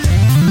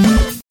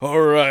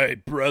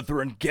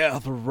Brethren,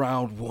 gather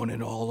round, one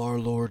and all, our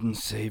Lord and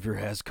Savior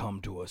has come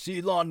to us.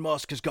 Elon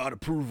Musk has got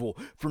approval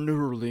for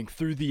Neuralink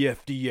through the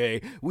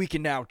FDA. We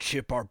can now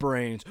chip our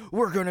brains.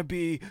 We're gonna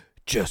be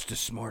just as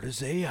smart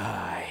as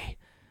AI.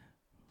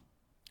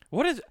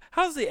 How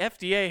does the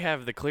FDA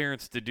have the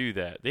clearance to do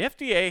that? The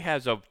FDA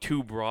has a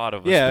too broad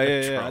of a Yeah.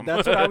 spectrum.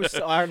 That's what I was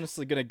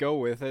honestly gonna go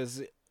with.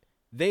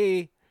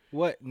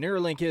 What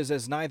Neuralink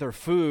is neither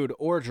food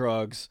or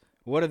drugs.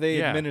 What are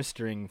they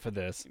administering for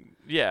this?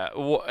 Yeah,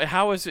 well,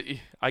 how is it?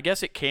 I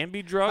guess it can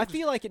be drugs. I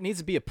feel like it needs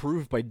to be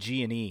approved by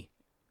G&E.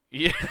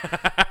 Yeah.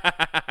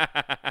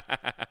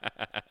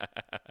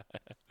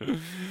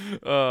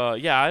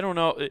 Yeah, I don't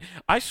know.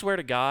 I swear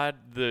to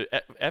God, the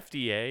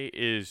FDA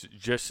is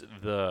just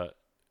the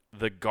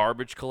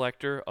garbage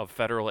collector of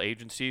federal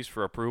agencies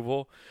for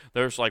approval.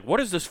 There's like, what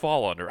does this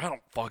fall under? I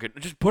don't fucking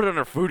just put it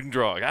under food and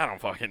drug. I don't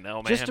fucking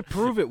know, man. Just to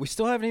prove it, we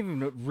still haven't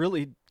even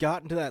really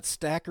gotten to that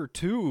Stacker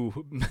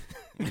 2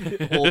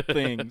 whole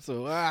thing.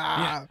 So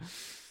Yeah.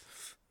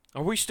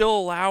 Are we still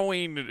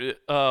allowing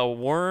a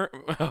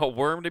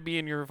worm to be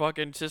in your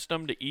fucking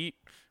system to eat?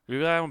 Are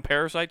we allowing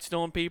parasites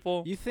still in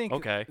people? You think?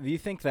 Okay. Do you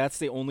think that's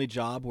the only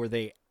job where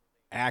they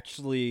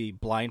actually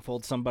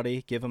blindfold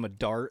somebody, give them a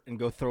dart, and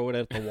go throw it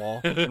at the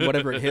wall, and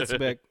whatever it hits, be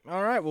like,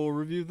 all right, we'll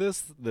review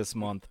this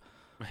month.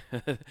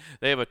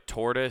 They have a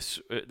tortoise.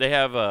 They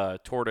have a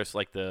tortoise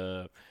like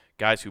the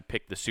guys who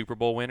pick the Super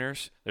Bowl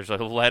winners. There's a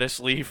lettuce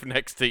leaf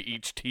next to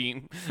each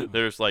team.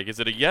 There's like, is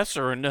it a yes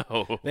or a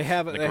no? They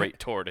have the great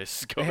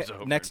tortoise goes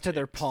over next to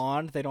their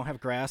pond. They don't have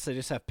grass. They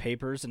just have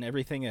papers and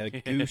everything a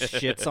goose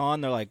shits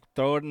on. They're like,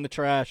 throw it in the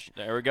trash.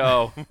 There we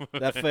go.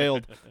 That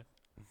failed.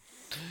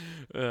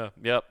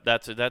 Yep.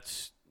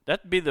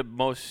 That'd be the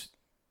most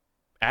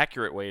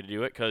accurate way to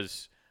do it,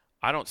 because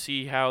I don't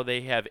see how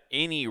they have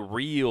any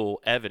real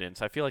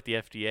evidence. I feel like the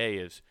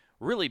FDA is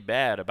really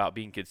bad about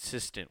being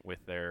consistent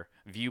with their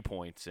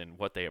viewpoints and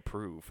what they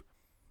approve.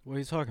 What are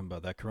you talking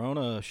about? That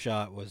corona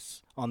shot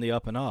was on the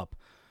up and up.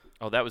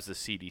 Oh, that was the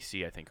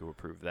CDC, I think, who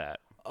approved that.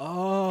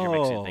 Oh. You're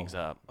mixing things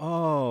up.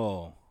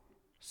 Oh.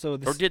 So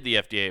or did the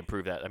FDA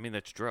approve that? I mean,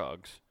 that's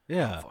drugs.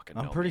 Yeah.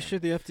 I'm pretty man. sure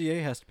the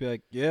FDA has to be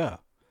like, yeah,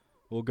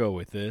 we'll go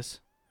with this.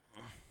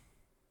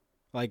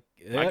 Like,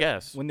 I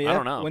guess. I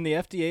don't know. When the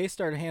FDA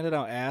started handing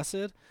out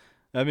acid,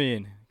 I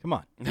mean, come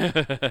on.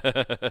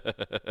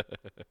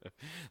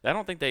 I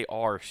don't think they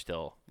are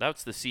still.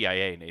 That's the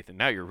CIA, Nathan.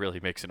 Now you're really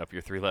mixing up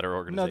your three-letter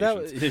No,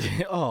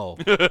 organizations.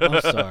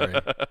 I'm sorry.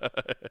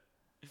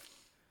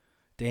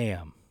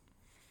 Damn.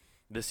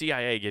 The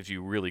CIA gives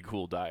you really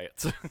cool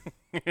diets.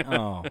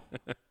 Oh.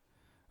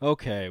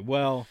 Okay,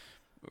 well.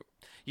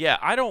 Yeah,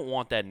 I don't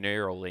want that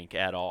Neuralink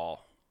at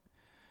all.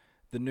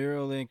 The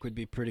Neuralink would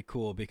be pretty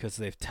cool because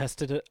they've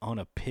tested it on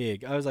a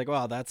pig. I was like,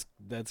 wow, that's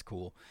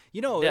cool.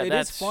 You know, it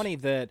is funny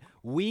that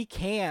we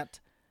can't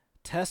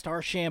test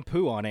our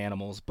shampoo on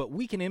animals, but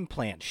we can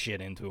implant shit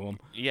into them.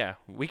 Yeah,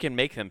 we can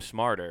make them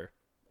smarter.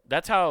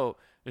 That's how,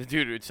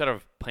 dude, instead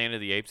of Planet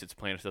of the Apes, it's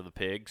Planet of the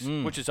Pigs,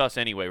 which is us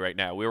anyway right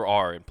now. We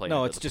are in Planet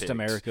of the Pigs. No, it's just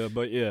America,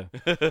 but yeah.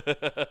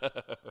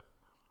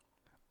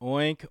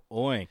 Oink,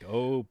 oink,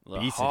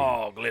 obesity. The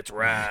hog, let's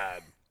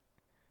ride.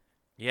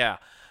 Yeah.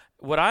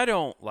 What I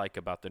don't like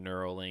about the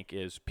Neuralink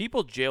is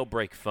people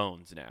jailbreak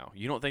phones now.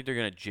 You don't think they're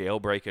going to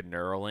jailbreak a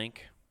Neuralink?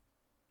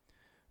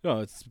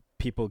 No, it's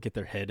people get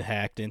their head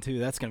hacked into.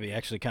 That's going to be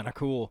actually kind of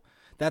cool.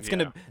 That's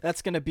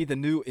gonna be the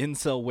new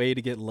incel way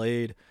to get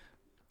laid.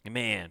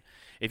 Man,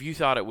 if you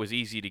thought it was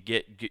easy to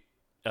get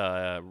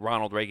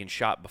Ronald Reagan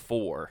shot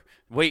before,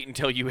 wait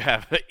until you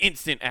have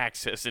instant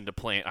access into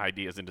plant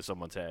ideas into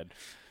someone's head.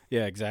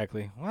 Yeah,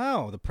 exactly.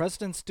 Wow, the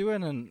president's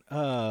doing an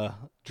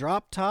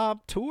drop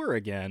top tour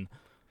again.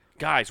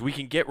 Guys, we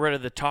can get rid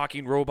of the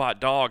talking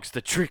robot dogs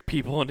that trick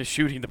people into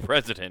shooting the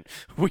president.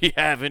 We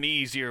have an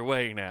easier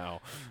way now.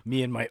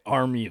 Me and my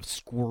army of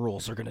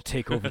squirrels are going to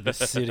take over the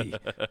city.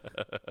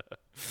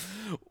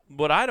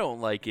 What I don't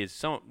like is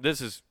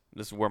this is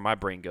where my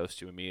brain goes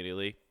to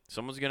immediately.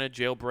 Someone's going to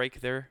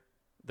jailbreak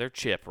their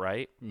chip,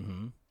 right?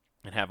 Mm-hmm.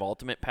 And have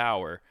ultimate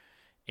power.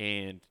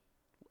 And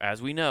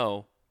as we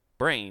know,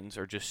 brains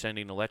are just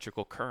sending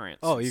electrical currents.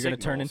 Oh, you're going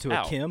to turn into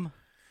out. a Kim?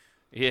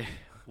 Yeah.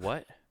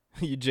 What?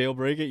 You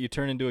jailbreak it, you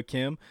turn into a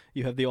Kim,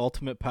 you have the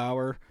ultimate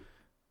power.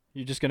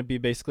 You're just going to be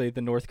basically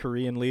the North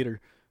Korean leader.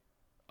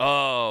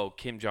 Oh,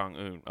 Kim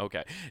Jong-un.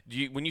 Okay.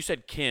 When you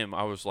said Kim,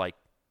 I was like,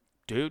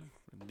 dude,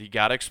 you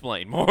got to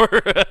explain more.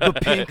 The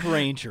Pink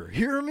Ranger.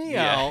 Hear me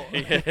out.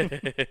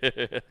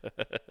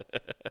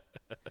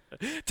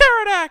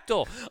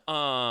 Pterodactyl.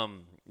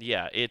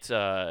 Yeah, it's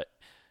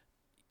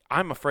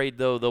I'm afraid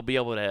though they'll be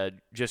able to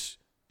just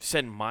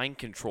send mind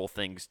control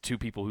things to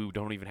people who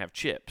don't even have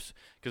chips,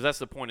 because that's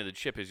the point of the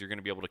chip, is you're going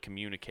to be able to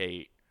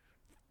communicate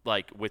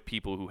like with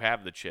people who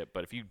have the chip.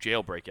 But if you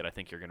jailbreak it, I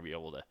think you're going to be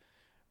able to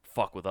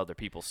fuck with other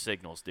people's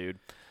signals, dude.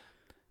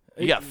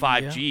 You got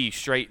 5G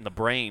straight in the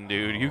brain,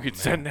 dude. You could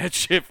send that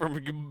shit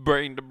from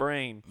brain to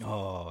brain.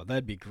 Oh,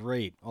 that'd be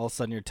great. All of a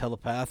sudden you're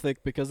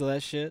telepathic because of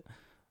that shit.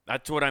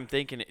 That's what I'm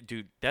thinking,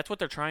 dude. That's what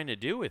they're trying to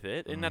do with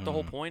it. Isn't that the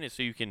whole point? Is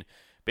so you can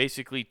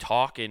basically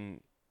talk and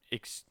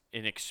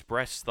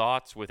express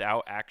thoughts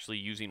without actually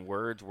using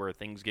words, where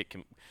things get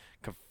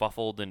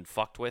kerfuffled and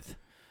fucked with?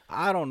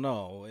 I don't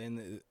know,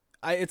 and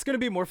it's going to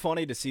be more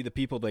funny to see the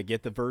people that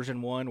get the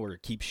version 1 where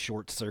it keeps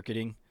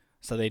short-circuiting,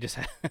 so they just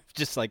have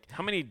just like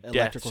how many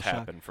deaths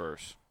happen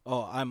first?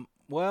 Oh,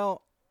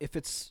 well, if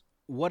it's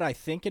what I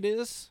think it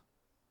is,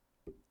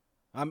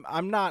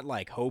 I'm not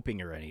like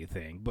hoping or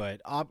anything,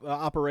 but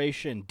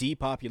Operation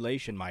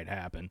Depopulation might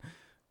happen.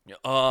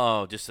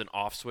 Oh, just an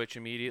off switch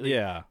immediately?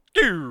 Yeah.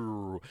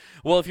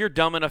 Well, if you're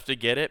dumb enough to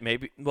get it,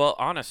 maybe. Well,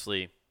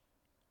 honestly,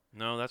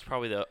 no, that's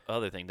probably the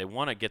other thing. They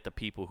want to get the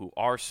people who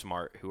are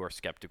smart, who are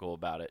skeptical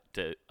about it,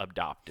 to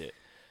adopt it.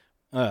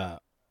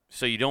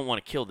 So you don't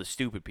want to kill the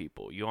stupid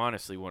people. You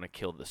honestly want to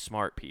kill the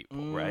smart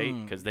people, right?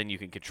 Because then you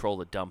can control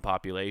the dumb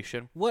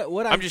population.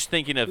 I'm just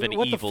thinking of an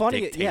evil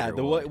dictator. Yeah,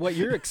 what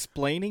you're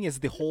explaining is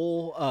the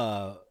whole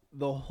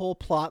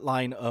plot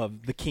line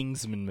of the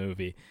Kingsman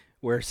movie,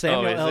 where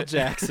Samuel L.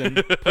 Jackson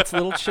puts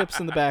little chips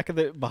in the back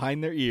of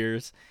behind their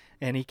ears,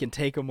 and he can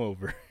take them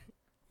over.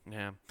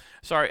 Yeah.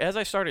 Sorry, as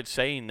I started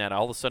saying that,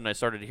 all of a sudden I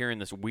started hearing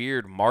this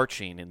weird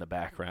marching in the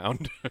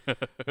background.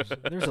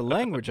 There's a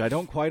language I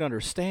don't quite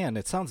understand.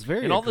 It sounds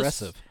very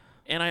aggressive.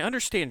 And I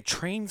understand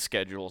train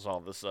schedules all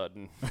of a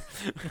sudden.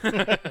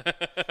 I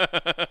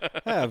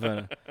have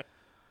an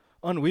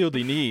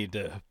unwieldy need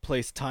to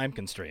place time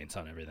constraints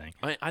on everything.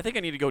 I think I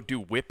need to go do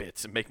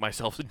whippets and make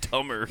myself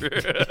dumber.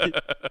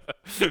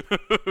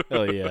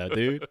 Hell yeah,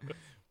 dude.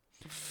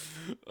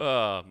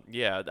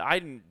 Yeah,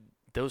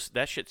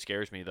 that shit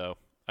scares me though.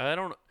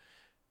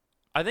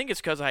 I think it's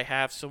because I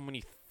have so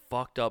many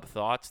fucked up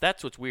thoughts.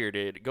 That's what's weird.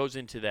 It goes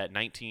into that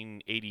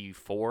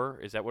 1984.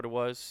 Is that what it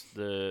was?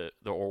 The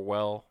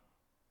Orwell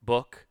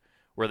book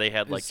where they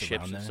had like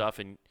chips and stuff,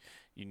 and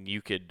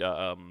you could.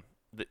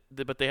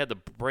 But they had the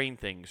brain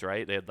things,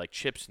 right? They had like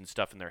chips and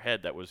stuff in their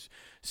head that was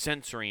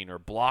censoring or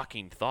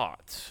blocking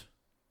thoughts.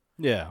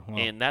 Yeah,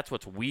 and that's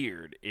what's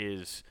weird.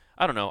 Is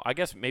I don't know. I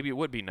guess maybe it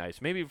would be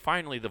nice. Maybe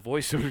finally the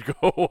voice would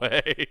go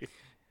away.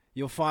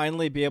 You'll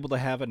finally be able to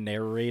have a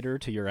narrator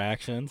to your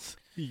actions.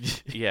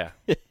 Yeah.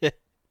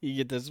 You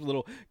get this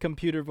little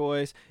computer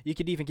voice. You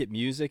could even get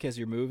music as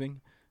you're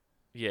moving.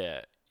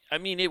 Yeah. I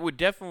mean, it would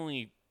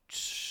definitely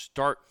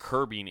start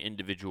curbing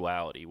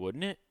individuality,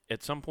 wouldn't it?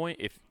 At some point,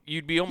 if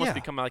you'd be almost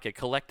become like a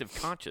collective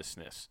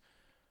consciousness.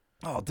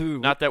 Oh,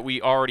 dude. Not that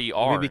we already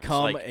are. We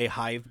become a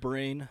hive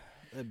brain.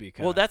 That'd be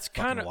kind of that's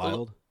kind of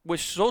wild. With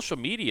social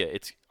media,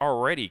 it's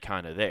already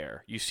kind of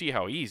there. You see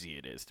how easy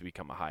it is to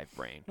become a hive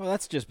brain. Well,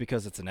 that's just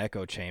because it's an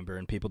echo chamber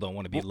and people don't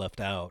want to be left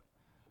out.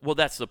 Well,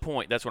 that's the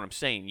point. That's what I'm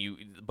saying.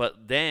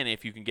 But then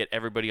if you can get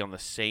everybody on the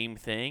same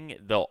thing,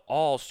 they'll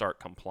all start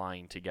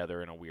complying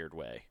together in a weird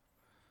way.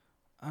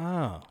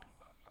 Oh.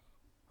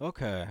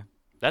 Okay.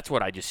 That's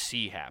what I just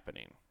see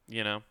happening,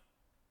 you know?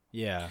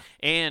 Yeah.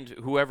 And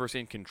whoever's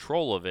in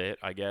control of it,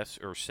 I guess,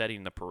 or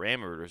setting the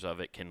parameters of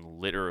it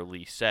can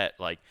literally set,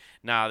 like,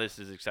 nah, this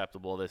is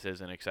acceptable, this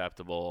isn't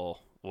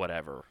acceptable,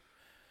 whatever.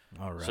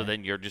 All right. So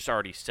then you're just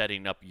already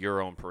setting up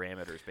your own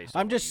parameters based on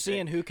I'm just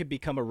seeing who could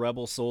become a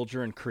rebel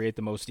soldier and create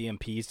the most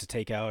EMPs to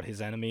take out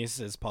his enemies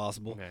as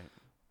possible. Okay.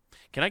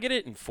 Can I get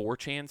it in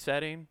 4chan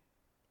setting?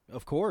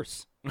 Of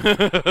course. Fuck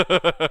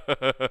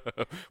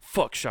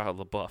Shia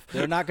LaBeouf.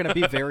 They're not going to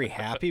be very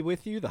happy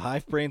with you. The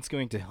hive brain's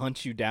going to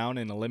hunt you down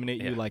and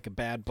eliminate you like a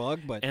bad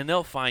bug. And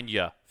they'll find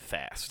you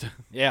fast.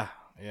 Yeah.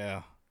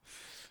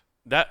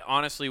 That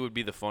honestly would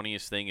be the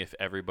funniest thing if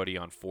everybody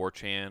on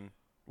 4chan,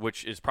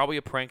 which is probably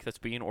a prank that's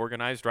being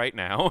organized right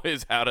now,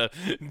 is how to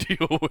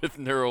deal with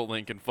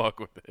Neuralink and fuck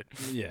with it.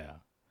 Yeah.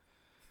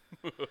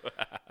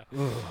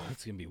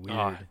 It's going to be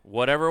weird.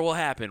 Whatever will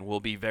happen will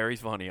be very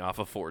funny off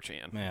of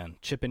 4chan. Man,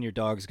 chipping your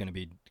dog is going to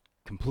be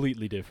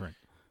completely different.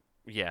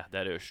 Yeah,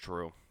 that is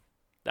true.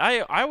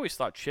 I always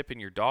thought chipping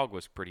your dog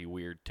was pretty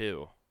weird,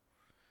 too.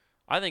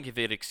 I think if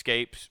it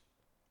escapes,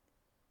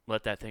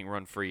 let that thing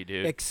run free,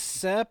 dude.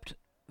 Except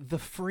the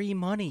free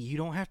money. You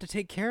don't have to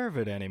take care of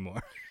it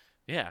anymore.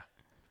 Yeah.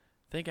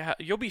 Think how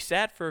you'll be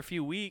sad for a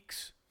few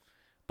weeks,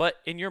 but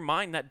in your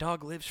mind, that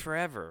dog lives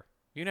forever.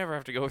 You never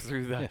have to go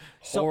through the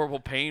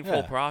horrible,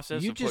 painful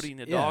process of putting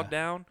the dog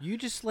down. You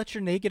just let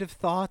your negative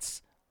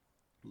thoughts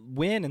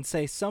win and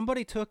say,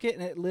 somebody took it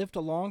and it lived a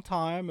long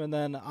time, and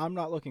then I'm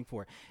not looking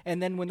for it. And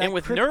then when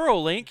with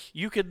Neuralink,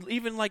 you could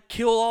even like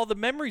kill all the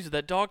memories of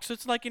that dog, so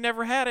it's like you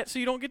never had it, so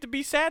you don't get to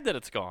be sad that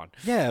it's gone.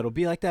 Yeah, it'll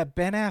be like that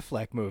Ben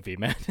Affleck movie,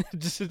 man.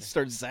 Just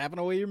start zapping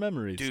away your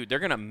memories. Dude, they're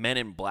gonna Men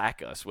in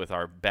Black us with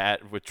our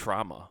with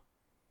trauma.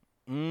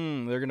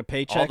 They're going to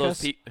paycheck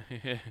us?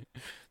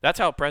 That's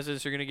how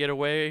presidents are going to get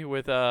away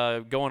with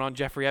going on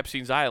Jeffrey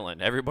Epstein's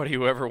island. Everybody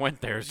who ever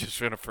went there is just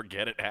going to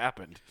forget it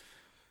happened.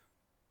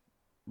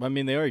 I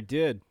mean, they already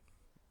did.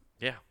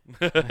 Yeah.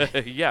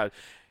 Yeah.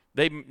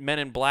 They Men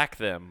in Black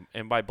them.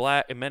 And by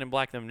Men in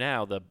Black them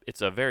now,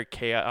 it's a very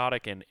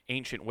chaotic and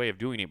ancient way of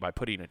doing it by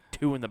putting a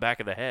 2 in the back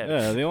of the head.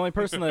 Yeah, the only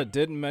person that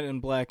didn't Men in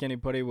Black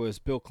anybody was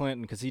Bill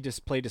Clinton, because he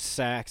just played his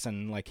sax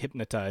and like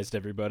hypnotized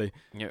everybody.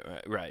 Yeah,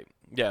 right.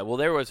 Yeah, well,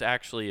 there was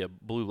actually a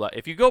blue light.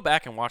 If you go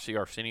back and watch the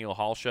Arsenio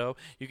Hall show,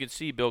 you can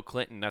see Bill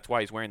Clinton. That's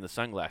why he's wearing the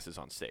sunglasses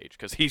on stage,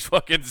 because he's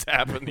fucking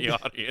zapping the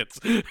audience.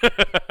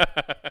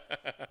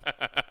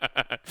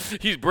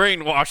 He's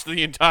brainwashed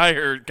the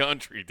entire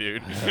country,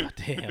 dude.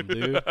 Damn,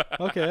 dude.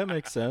 Okay, that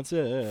makes sense.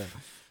 Yeah.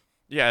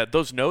 Yeah,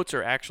 those notes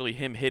are actually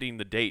him hitting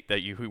the date that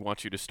he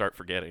wants you to start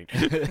forgetting.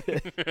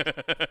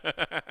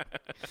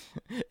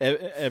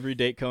 Every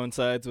date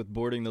coincides with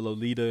boarding the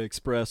Lolita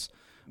Express.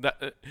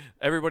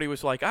 Everybody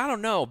was like, I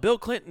don't know, Bill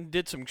Clinton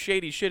did some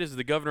shady shit as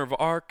the governor of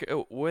ARC.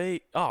 Oh,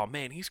 wait, oh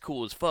man, he's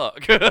cool as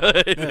fuck.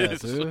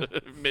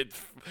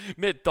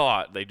 Mid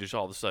thought, they just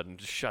all of a sudden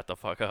just shut the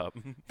fuck up.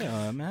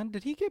 Man,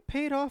 did he get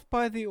paid off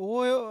by the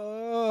oil?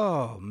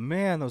 Oh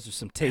man, those are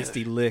some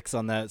tasty licks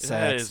on that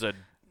sax.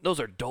 Those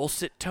are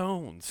dulcet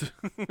tones.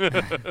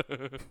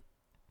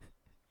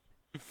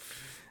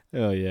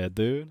 Oh yeah,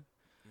 dude.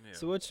 Yeah.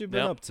 So what you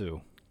been up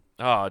to?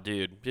 Oh,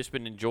 dude, just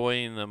been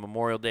enjoying the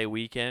Memorial Day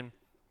weekend.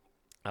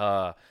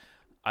 I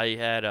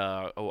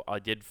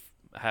did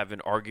have an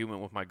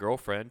argument with my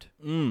girlfriend,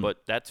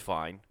 but that's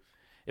fine.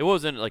 It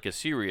wasn't like a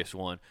serious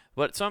one,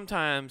 but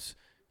sometimes,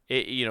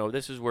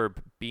 this is where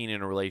being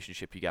in a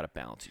relationship, you got to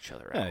balance each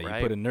other out,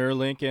 right? You put a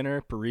Neuralink in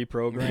her,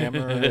 reprogram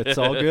her, it's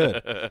all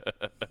good.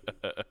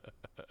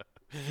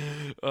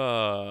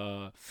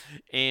 We're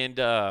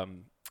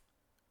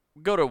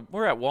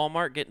at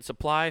Walmart getting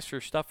supplies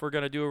for stuff we're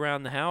going to do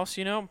around the house,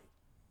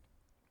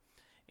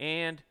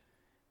 and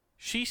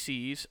she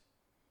sees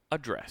a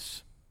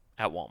dress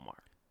at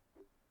Walmart.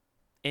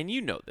 And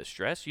you know this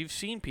dress. You've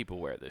seen people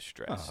wear this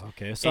dress. Oh,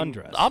 okay, a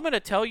sundress. And I'm going to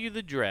tell you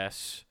the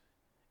dress,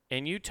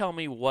 and you tell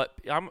me what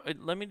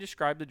let me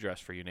describe the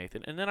dress for you,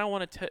 Nathan, and then I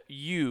want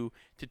you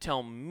to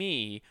tell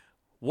me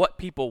what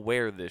people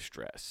wear this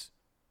dress.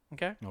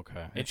 Okay? Okay.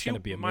 And it's going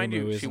to be a mind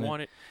you, she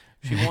wanted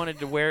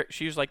to wear it.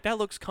 She was like, that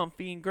looks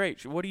comfy and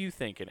great. What do you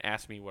think? And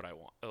asked me what I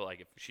want, like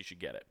if she should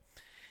get it.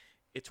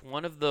 It's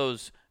one of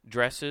those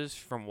dresses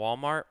from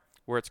Walmart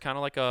where it's kind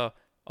of like a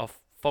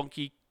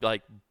funky,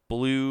 like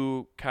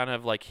blue, kind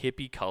of like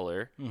hippie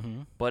color,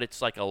 but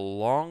it's like a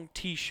long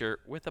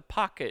T-shirt with a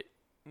pocket,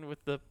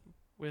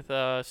 with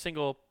a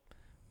single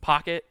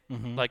pocket,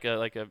 like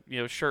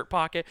a shirt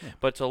pocket,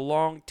 but it's a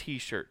long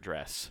T-shirt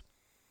dress.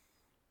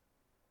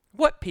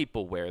 What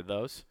people wear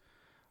those?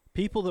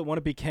 People that want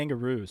to be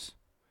kangaroos.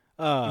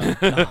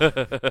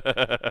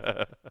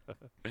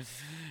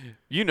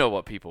 You know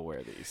what people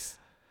wear these.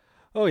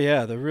 Oh,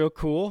 yeah, they're real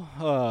cool.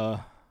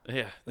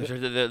 Yeah,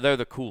 they're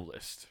the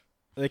coolest.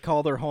 They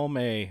call their home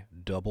a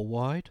double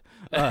wide.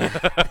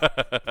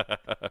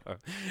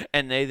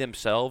 And they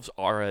themselves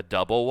are a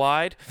double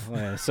wide.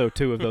 So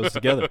two of those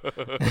together.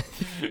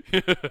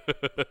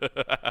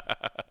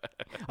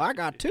 I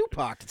got two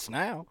pockets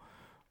now.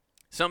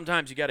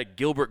 Sometimes you got to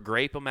Gilbert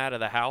Grape them out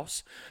of the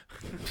house.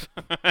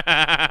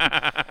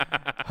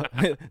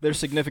 Their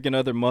significant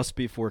other must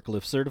be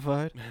forklift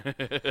certified.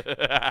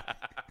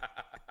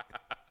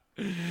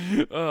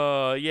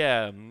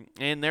 Yeah,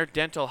 and their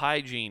dental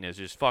hygiene is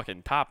just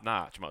fucking top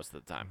notch most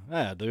of the time.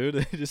 Yeah, dude,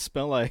 they just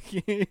smell like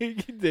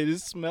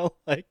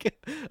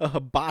a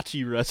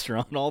hibachi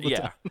restaurant all the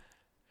time.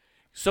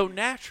 So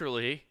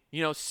naturally,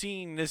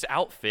 seeing this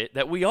outfit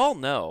that we all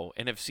know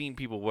and have seen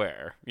people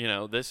wear,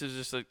 this is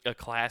just a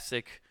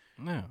classic.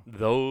 Yeah.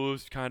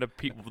 Those kind of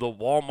people, the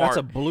Walmart. That's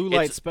a blue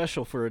light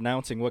special for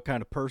announcing what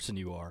kind of person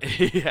you are.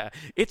 Yeah,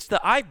 it's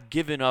the I've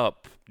given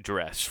up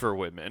dress for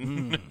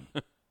women.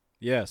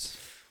 Yes.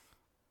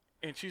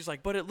 And she's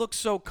like, but it looks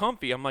so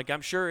comfy. I'm like,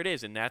 I'm sure it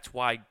is, and that's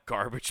why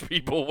garbage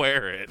people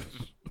wear it.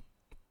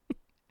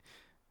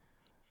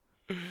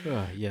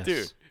 Yes.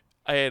 Dude,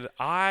 and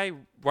I,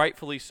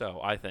 rightfully so,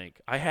 I think.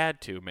 I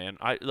had to, man.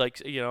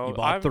 You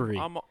bought three.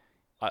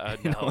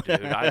 No,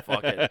 dude, I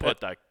fucking put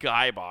the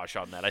kibosh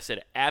on that. I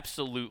said,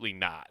 absolutely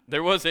not.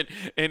 There wasn't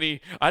any,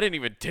 I didn't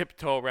even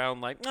tiptoe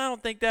around like, I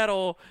don't think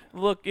that'll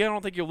look, I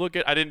don't think you'll look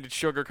at, I didn't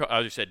sugarcoat,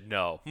 I just said,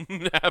 no,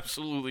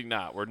 absolutely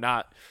not. We're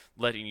not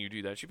letting you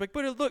do that. She's like,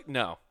 but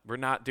no, we're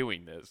not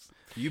doing this.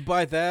 You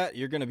buy that,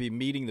 you're going to be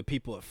meeting the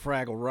people at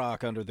Fraggle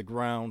Rock under the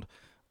ground.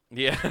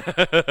 Yeah.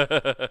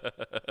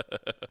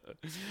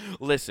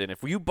 Listen,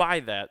 if you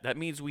buy that, that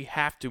means we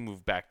have to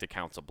move back to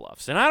Council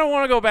Bluffs, and I don't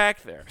want to go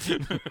back there.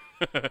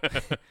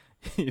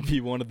 You'd be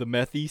one of the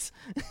methies.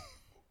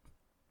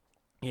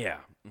 Yeah.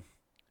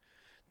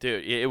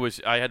 Dude, it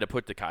was, I had to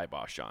put the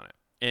kibosh on it.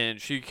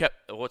 And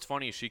what's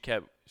funny is she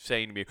kept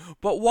saying to me,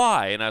 but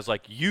why? And I was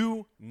like,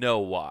 you know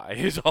why,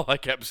 is all I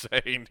kept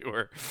saying to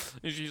her.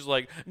 And she's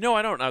like, no,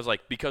 I don't. And I was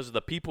like, because of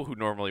the people who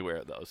normally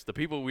wear those, the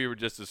people we were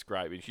just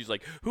describing. She's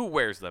like, who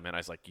wears them? And I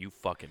was like, you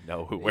fucking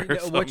know who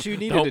wears them. What you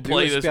needed don't to do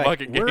play is this be like,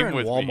 fucking we're game in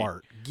with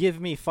Walmart. Me. Give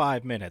me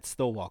 5 minutes.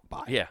 They'll walk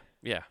by.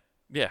 Yeah.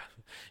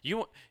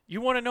 You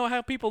want to know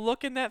how people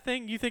look in that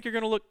thing? You think you're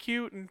going to look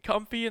cute and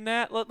comfy in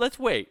that? Let's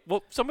wait.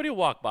 Well, somebody will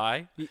walk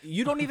by.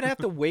 You don't even have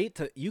to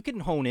wait. You can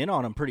hone in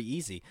on them pretty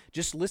easy.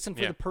 Just listen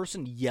for the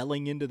person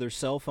yelling into their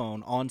cell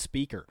phone on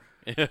speaker.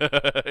 Yeah.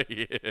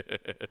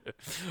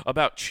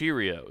 About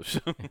Cheerios.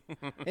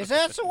 Is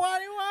that so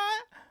what you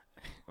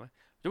want?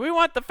 Do we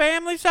want the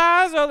family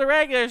size or the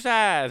regular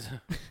size?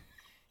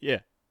 Yeah.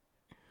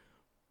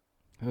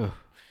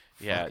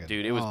 Yeah,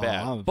 dude, it was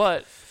bad.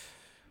 But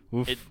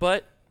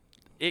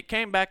it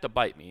came back to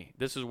bite me.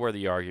 This is where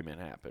the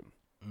argument happened.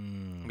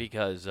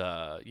 Because,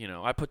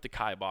 I put the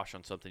kibosh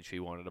on something she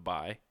wanted to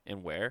buy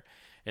and wear.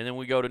 And then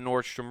we go to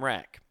Nordstrom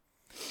Rack.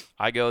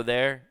 I go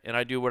there, and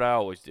I do what I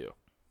always do.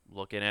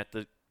 Looking at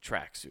the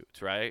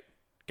tracksuits, right?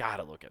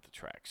 Gotta look at the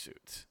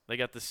tracksuits. They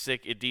got the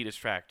sick Adidas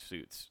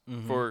tracksuits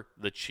for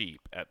the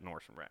cheap at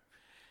Nordstrom Rack.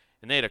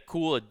 And they had a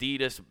cool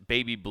Adidas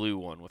baby blue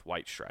one with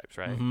white stripes,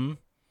 right? Mm-hmm.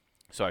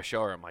 So I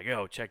show her. I'm like,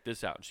 "Oh, check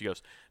this out." And she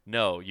goes,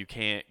 "No, you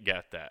can't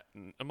get that."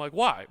 And I'm like,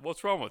 "Why?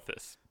 What's wrong with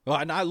this?" Well,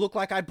 and I look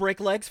like I break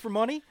legs for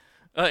money?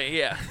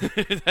 Yeah.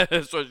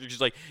 So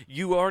she's like,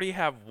 "You already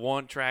have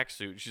one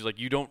tracksuit." She's like,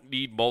 "You don't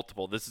need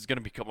multiple. This is going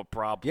to become a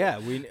problem." Yeah,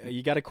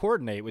 you got to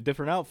coordinate with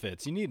different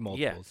outfits. You need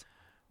multiples.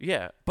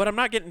 Yeah, but I'm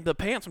not getting the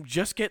pants. I'm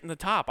just getting the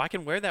top. I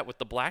can wear that with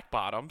the black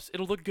bottoms.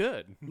 It'll look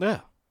good.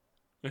 Yeah.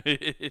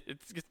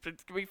 It's going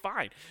to be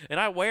fine. And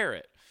I wear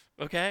it,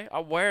 okay? I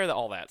wear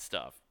all that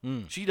stuff.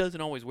 She doesn't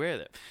always wear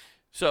that.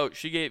 So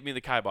she gave me the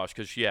kibosh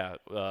because,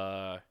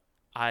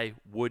 I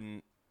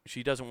wouldn't.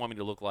 She doesn't want me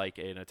to look like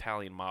an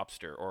Italian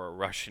mobster or a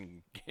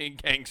Russian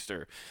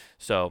gangster.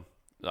 So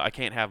I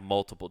can't have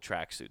multiple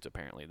tracksuits,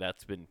 apparently.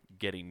 That's been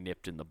getting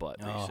nipped in the butt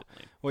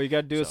recently. Well, you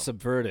got to do is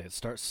subvert it.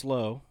 Start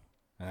slow.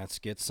 And let's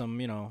get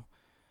some, at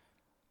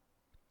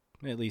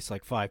least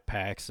like 5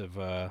 packs of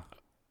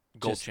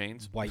gold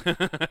chains, white,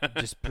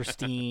 just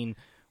pristine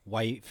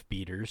wife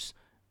beaters.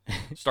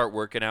 Start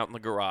working out in the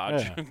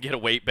garage. Yeah. Get a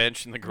weight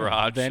bench in the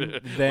garage.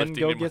 Then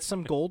go get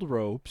some gold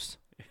ropes.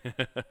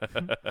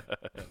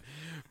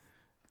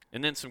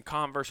 And then some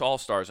Converse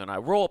All-Stars, and I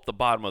roll up the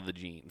bottom of the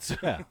jeans.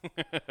 Yeah.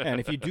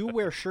 And if you do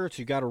wear shirts,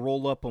 you got to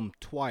roll up them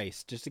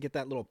twice just to get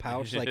that little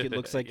pouch like it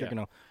looks like you're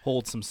going to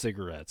hold some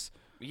cigarettes.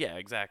 Yeah,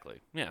 exactly.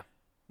 Yeah.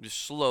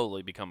 Just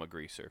slowly become a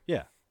greaser.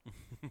 Yeah.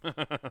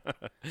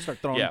 Start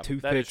throwing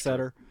toothpicks at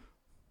her.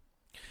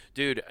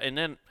 Dude, and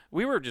then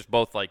we were just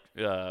both like,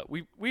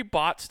 we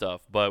bought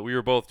stuff, but we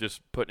were both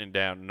just putting it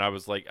down. And I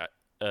was like,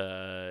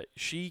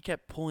 she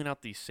kept pulling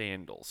out these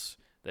sandals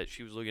that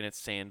she was looking at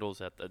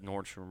sandals at the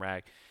Nordstrom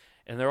Rack.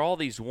 And they're all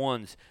these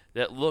ones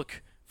that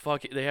look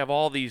they have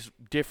all these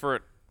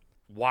different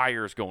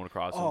wires going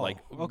across them,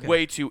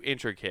 way too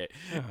intricate.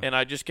 Yeah. And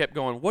I just kept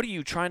going, what are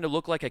you trying to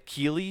look like,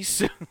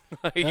 Achilles?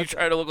 You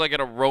trying to look like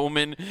a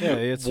Roman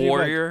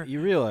warrior?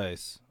 You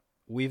realize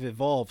we've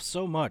evolved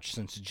so much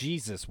since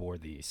Jesus wore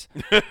these.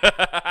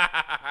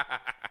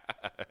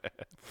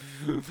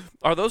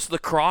 Are those the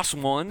cross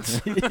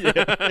ones?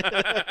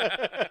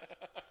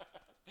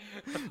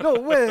 No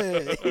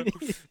way.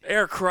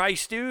 Air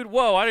Christ, dude.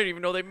 Whoa, I didn't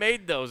even know they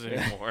made those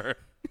anymore.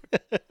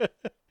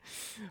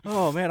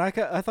 Oh, man,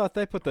 I thought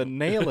they put the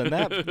nail in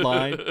that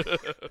line.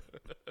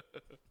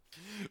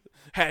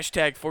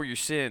 Hashtag for your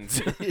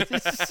sins.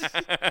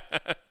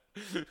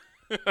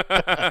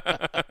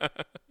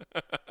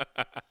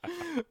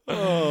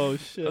 Oh,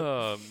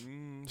 shit.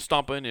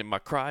 Stomping in my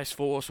Christ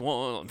Force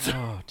ones.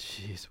 Oh,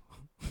 jeez.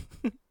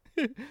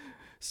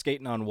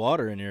 Skating on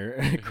water in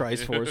your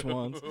Christ Force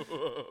ones.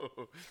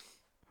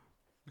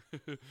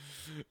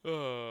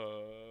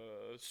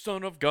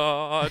 Son of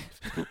God,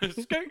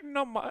 skating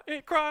on my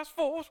Christ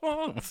Force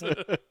ones.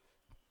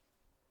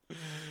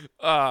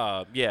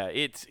 I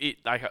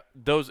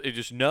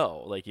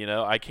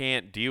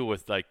can't deal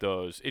with like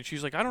those. And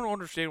she's like, I don't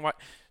understand why.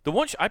 The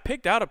one I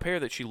picked out a pair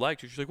that she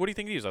liked. She's like, what do you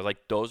think of these? I was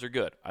like, those are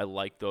good. I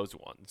like those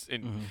ones.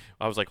 And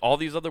I was like, all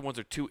these other ones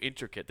are too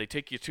intricate. They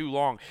take you too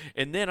long.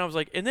 And then I was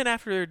like, and then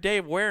after a day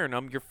of wearing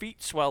them, your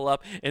feet swell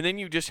up, and then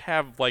you just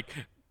have like.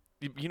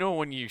 You know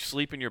when you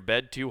sleep in your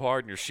bed too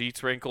hard and your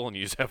sheets wrinkle and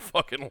you just have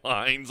fucking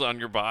lines on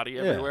your body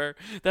everywhere?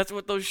 That's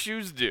what those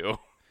shoes do.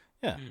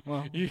 Yeah,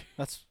 well,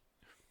 that's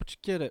what you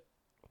get at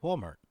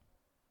Walmart.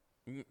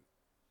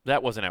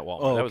 That wasn't at Walmart.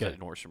 Oh, okay. That was at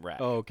Nordstrom Rack.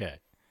 Oh, okay.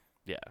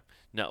 Yeah.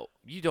 No,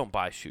 you don't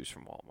buy shoes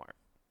from Walmart.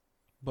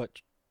 But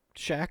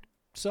Shaq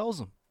sells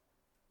them.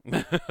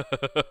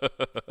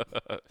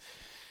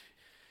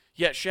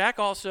 Yeah, Shaq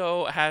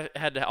also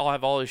had to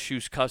have all his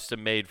shoes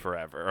custom made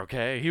forever.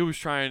 Okay, he was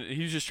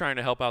just trying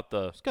to help out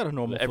the got a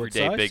normal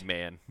everyday foot size. big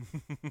man.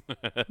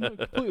 No,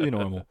 completely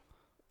normal.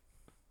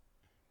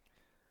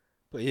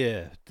 But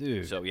yeah,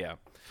 dude. So yeah,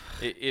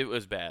 it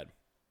was bad.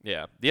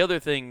 Yeah. The other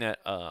thing that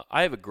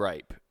I have a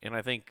gripe, and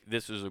I think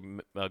this is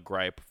a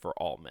gripe for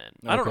all men.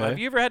 I don't know. Have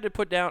you ever had to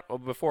put down?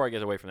 Before I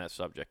get away from that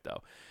subject,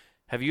 though,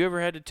 have you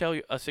ever had to tell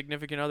a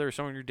significant other or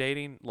someone you're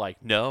dating,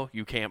 like, no,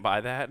 you can't buy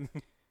that?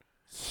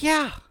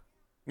 Yeah.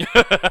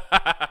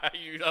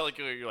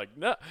 You're like,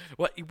 no.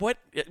 What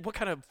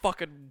kind of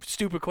fucking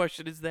stupid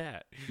question is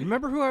that?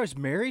 Remember who I was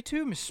married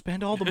to?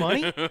 Spend all the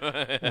money?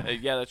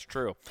 Yeah, that's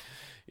true.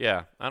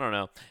 Yeah, I don't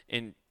know.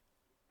 And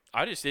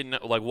I just didn't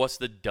know, like, what's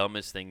the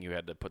dumbest thing you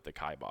had to put the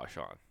kibosh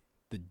on?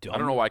 I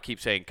don't know why I keep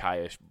saying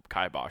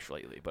kibosh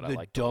lately, but I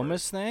like the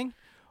dumbest thing?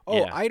 Oh,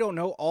 yeah. I don't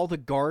know. All the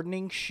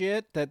gardening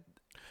shit that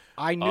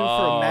I knew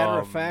for a matter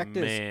of fact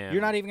is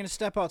you're not even going to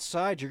step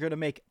outside. You're going to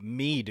make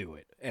me do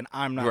it. and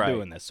I'm not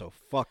doing this, so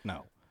fuck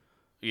no.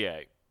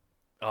 Yeah.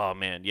 Oh,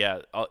 man, yeah.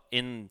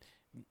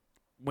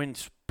 When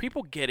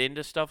people get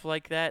into stuff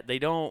like that,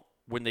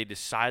 when they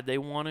decide they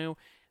want to,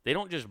 they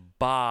don't just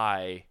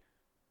buy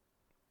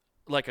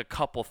like a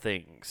couple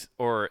things,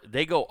 or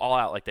they go all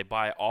out. Like they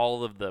buy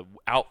all of the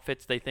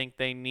outfits they think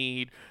they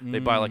need. They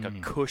buy like a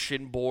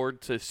cushion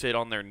board to sit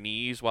on their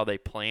knees while they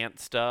plant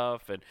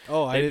stuff. And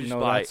I didn't know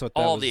that's what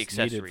that all was the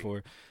accessories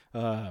needed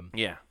for.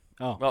 Yeah.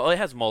 Oh. Well, it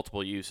has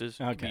multiple uses.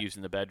 Okay. It can be used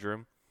in the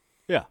bedroom.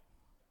 Yeah.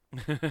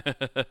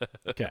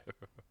 Okay.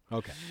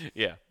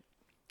 Yeah.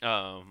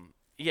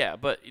 Yeah,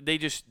 but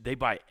they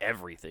buy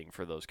everything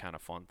for those kind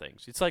of fun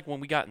things. It's like when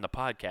we got in the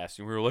podcast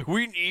and we were like,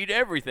 we need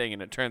everything,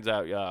 and it turns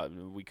out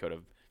we could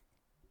have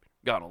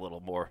gone a little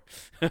more,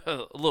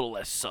 a little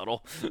less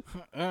subtle.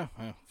 It's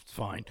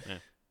fine. Yeah,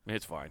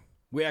 it's fine.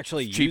 We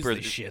actually use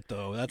this shit,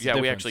 though. That's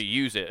we actually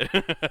use it.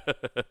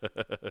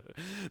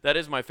 That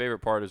is my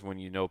favorite part, is when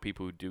you know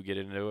people who do get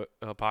into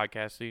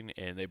podcasting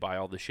and they buy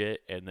all the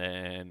shit, and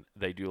then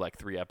they do like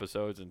 3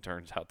 episodes, and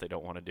turns out they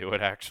don't want to do it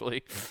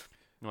actually.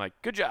 I'm like,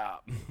 good job.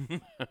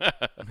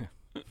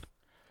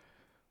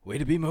 Way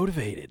to be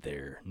motivated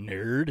there,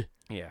 nerd.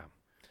 Yeah.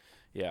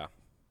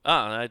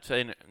 That's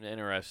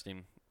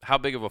interesting. How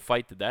big of a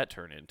fight did that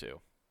turn into?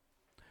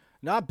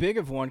 Not big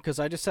of one, because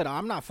I just said,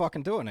 I'm not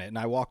fucking doing it, and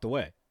I walked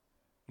away.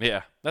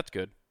 Yeah, that's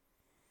good.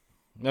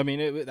 I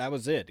mean, that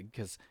was it,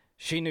 because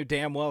she knew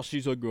damn well,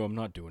 she's like, oh, I'm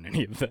not doing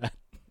any of that.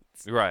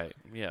 Right,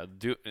 yeah.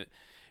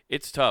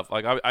 It's tough.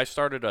 Like, I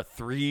started a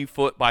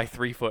 3-foot by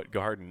 3-foot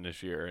garden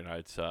this year, and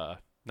it's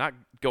not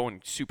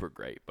going super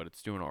great, but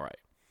it's doing all right.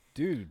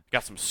 Dude.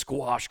 Got some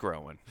squash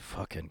growing.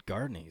 Fucking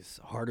gardening's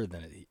harder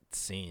than it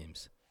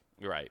seems.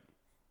 Right.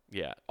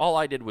 Yeah. All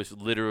I did was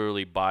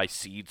literally buy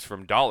seeds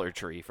from Dollar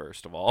Tree,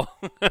 first of all.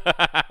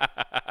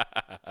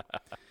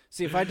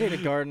 See, if I did a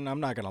garden,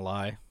 I'm not going to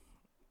lie.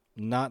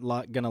 Not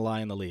going to lie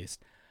in the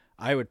least.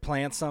 I would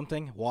plant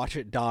something, watch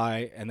it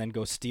die, and then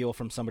go steal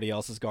from somebody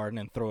else's garden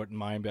and throw it in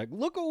mine and be like,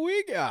 look what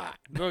we got.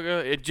 Look,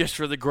 it's just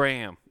for the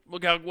gram.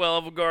 Look how well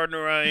of a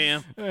gardener I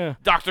am. Yeah.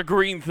 Dr.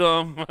 Green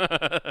Thumb.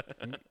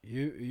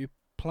 You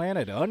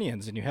planted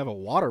onions and you have a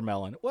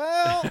watermelon.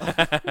 Well.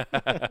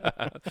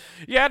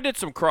 Yeah, I did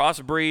some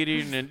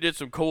crossbreeding and did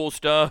some cool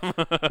stuff.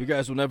 You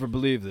guys will never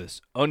believe this.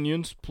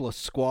 Onions plus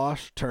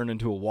squash turn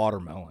into a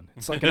watermelon.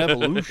 It's like an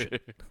evolution.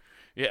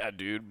 Yeah,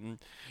 dude.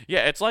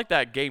 Yeah, it's like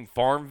that game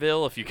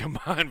Farmville. If you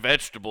combine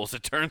vegetables,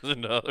 it turns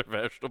into other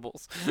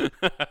vegetables.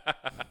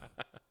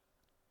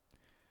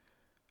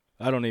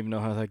 I don't even know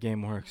how that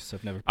game works.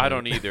 I've never played I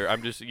don't either.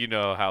 I'm just,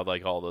 how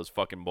like all those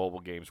fucking mobile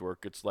games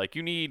work. It's like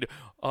you need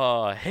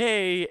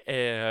hay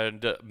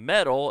and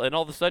metal, and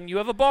all of a sudden you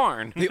have a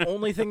barn. The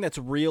only thing that's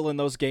real in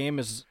those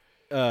games is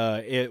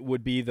it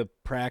would be the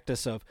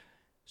practice of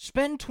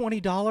spend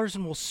 $20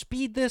 and we'll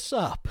speed this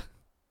up.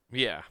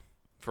 Yeah,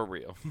 for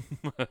real.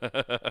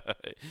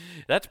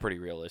 That's pretty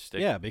realistic.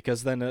 Yeah,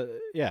 because then,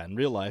 in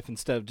real life,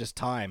 instead of just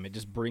time, it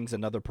just brings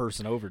another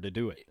person over to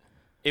do it.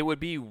 It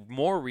would be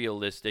more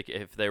realistic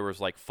if there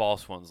was like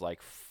false ones,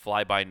 like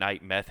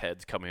fly-by-night meth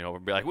heads coming over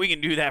and be like, "We can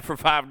do that for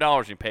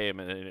 $5." You pay them,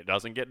 and it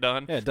doesn't get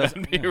done. Yeah, it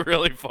doesn't. That'd be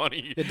really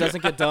funny. It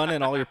doesn't get done,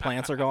 and all your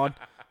plants are gone.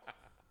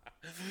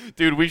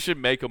 Dude, we should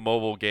make a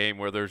mobile game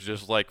where there's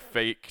just like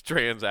fake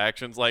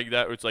transactions like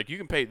that. It's like you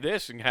can pay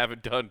this and have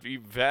it done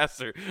even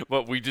faster,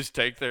 but we just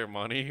take their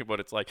money. But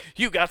it's like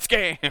you got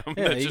scammed.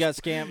 Yeah, you got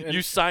scammed.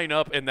 You sign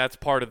up, and that's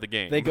part of the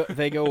game.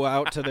 They go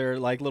out to their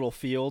like little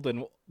field,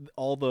 and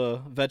all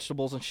the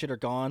vegetables and shit are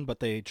gone, but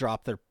they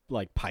drop their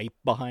like pipe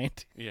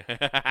behind.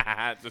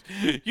 Yeah,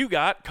 you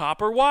got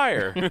copper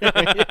wire.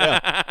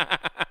 Yeah.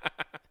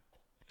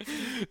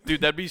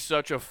 Dude, that'd be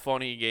such a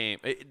funny game.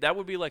 That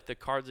would be like the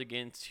Cards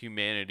Against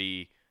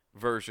Humanity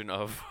version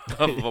of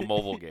a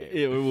mobile game.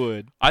 It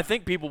would. I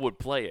think people would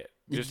play it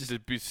just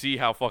to see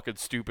how fucking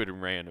stupid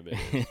and random it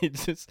is.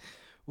 It's just,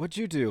 what'd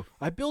you do?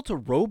 I built a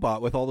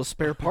robot with all the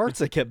spare parts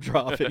I kept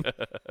dropping.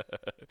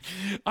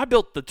 I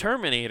built the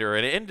Terminator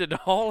and it ended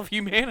all of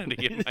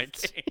humanity in my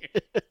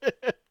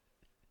game.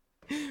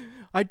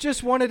 I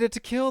just wanted it to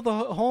kill the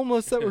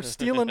homeless that were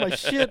stealing my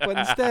shit, but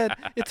instead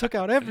it took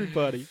out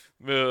everybody.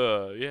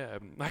 Yeah,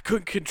 I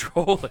couldn't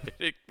control it.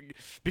 It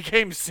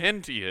became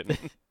sentient.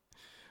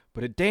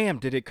 But damn,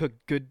 did it cook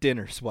good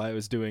dinners while I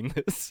was doing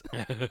this.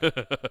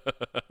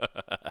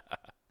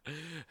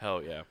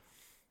 Hell yeah.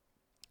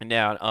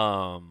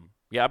 Now,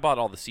 I bought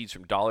all the seeds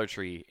from Dollar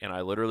Tree, and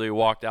I literally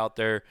walked out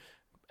there,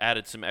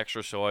 added some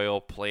extra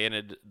soil,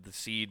 planted the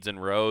seeds in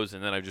rows,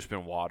 and then I've just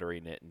been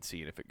watering it and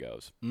seeing if it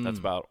goes. That's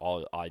about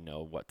all I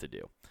know what to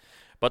do.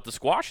 But the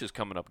squash is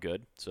coming up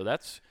good, so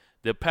that's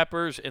the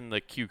peppers and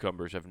the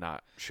cucumbers have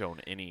not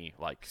shown any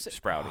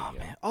sprouting yet.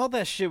 Man, all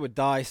that shit would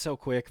die so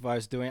quick if I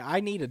was doing.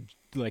 I need a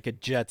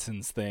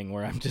Jetsons thing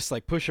where I'm just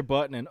like push a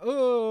button and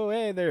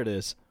hey, there it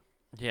is.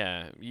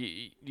 Yeah,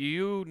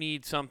 you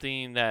need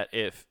something that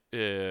if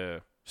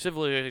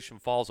civilization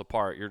falls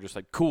apart, you're just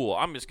like, cool,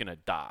 I'm just going to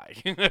die.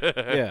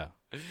 Yeah.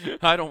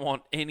 I don't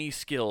want any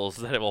skills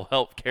that will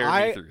help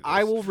carry me through this.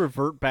 I will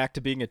revert back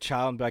to being a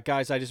child and be like,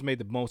 guys, I just made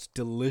the most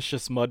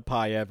delicious mud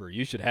pie ever.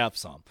 You should have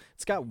some.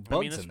 It's got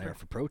bugs in there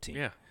for protein.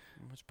 Yeah,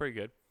 it's pretty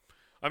good.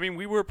 I mean,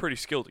 we were pretty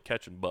skilled at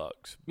catching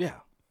bugs. Yeah.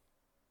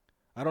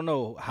 I don't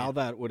know how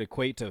that would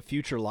equate to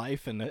future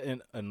life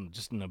and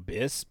just an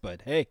abyss,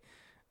 but hey.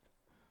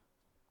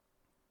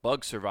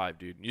 Bugs survive,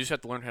 dude. You just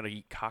have to learn how to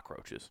eat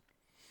cockroaches.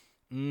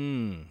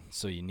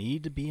 So you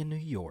need to be in New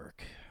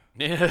York.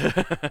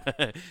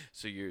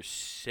 So you're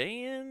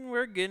saying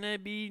we're going to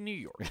be New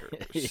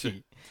Yorkers.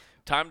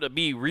 Time to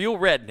be real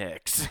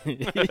rednecks.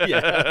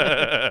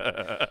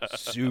 Yeah.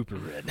 Super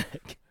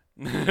redneck.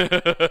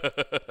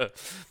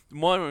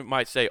 One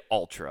might say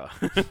ultra.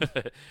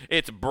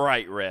 It's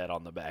bright red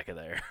on the back of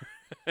there.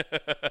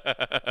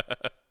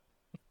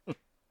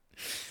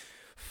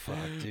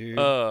 Fuck, dude.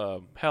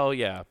 Hell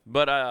yeah.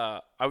 But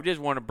I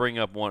just want to bring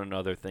up one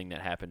other thing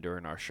that happened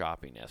during our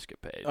shopping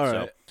escapade. All so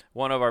right.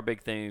 one of our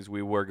big things,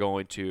 we were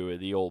going to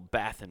the old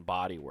Bath and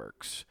Body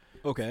Works.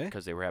 Okay.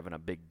 Because they were having a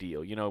big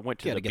deal. You know, went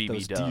to Gotta the get BB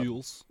those Dub.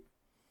 deals.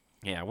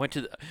 Yeah, I went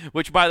to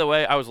which, by the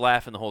way, I was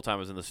laughing the whole time I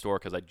was in the store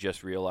because I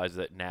just realized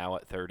that now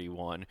at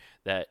 31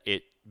 that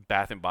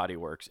Bath and Body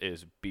Works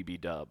is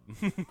BB Dub.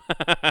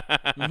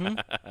 Mm-hmm.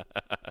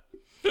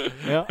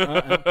 Yeah,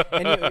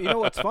 and you know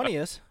what's funny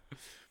is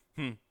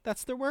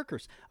that's their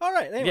workers. All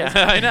right. Anyways.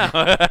 Yeah,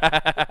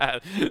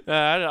 I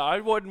know. I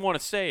wouldn't want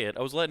to say it.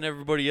 I was letting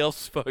everybody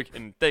else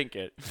fucking think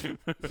it.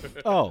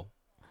 Oh.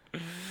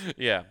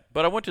 Yeah,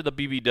 but I went to the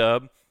BB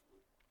Dub.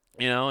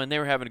 You know, and they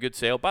were having a good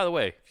sale. By the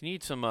way, if you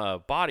need some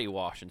body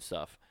wash and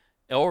stuff,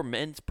 or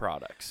men's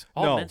products,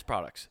 all men's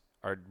products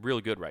are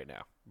real good right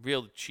now.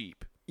 Real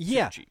cheap.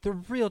 Yeah, cheap. they're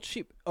real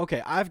cheap.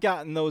 Okay, I've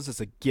gotten those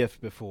as a gift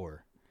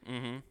before.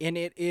 Mm-hmm. And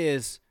it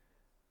is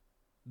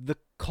the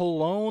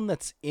cologne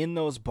that's in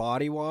those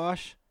body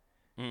wash.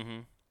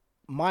 Mm-hmm.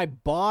 My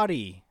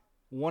body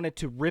wanted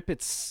to rip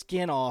its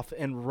skin off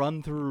and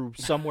run through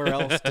somewhere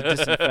else to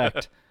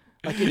disinfect.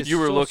 Like you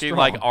were looking strong.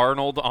 like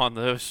Arnold on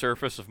the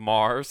surface of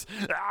Mars.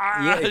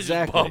 Yeah,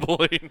 exactly. Just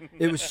bubbling.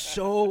 It was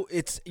so.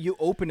 You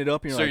open it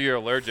up and you're so like, you're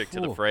allergic to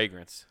the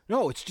fragrance.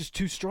 No, it's just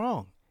too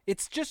strong.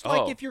 It's just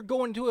like if you're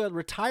going to a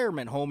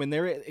retirement home and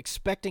they're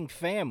expecting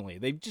family.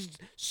 They've just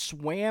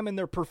swam in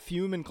their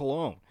perfume and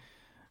cologne.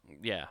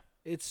 Yeah.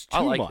 It's too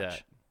I like much.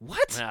 that.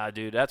 What? Nah,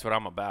 dude, that's what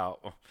I'm about.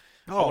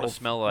 I want to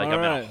smell like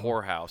I'm in a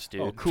whorehouse, dude.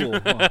 Oh, cool.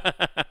 Well,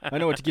 I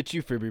know what to get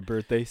you for your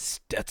birthday.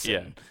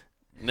 Stetson.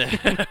 Yeah.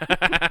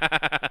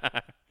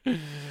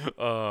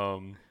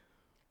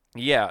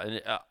 Yeah,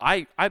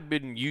 I've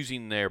been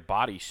using their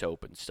body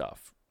soap and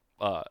stuff.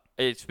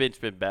 It's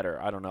been better.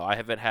 I don't know. I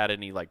haven't had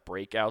any like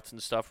breakouts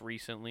and stuff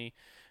recently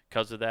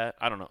because of that.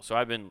 I don't know.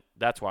 So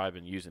that's why I've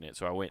been using it.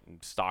 So I went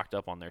and stocked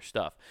up on their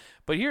stuff.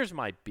 But here's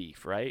my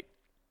beef, right?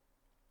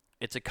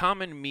 It's a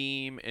common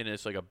meme and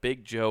it's like a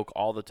big joke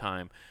all the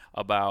time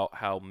about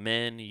how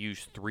men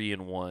use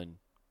 3-in-1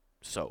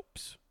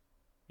 soaps.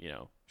 You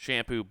know,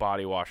 shampoo,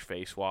 body wash,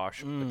 face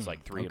wash. It's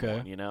like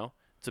 3-in-1, you know?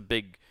 It's a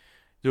big,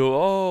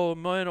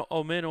 men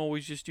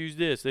always just use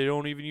this. They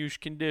don't even use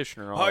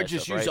conditioner. I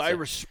just use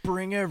Irish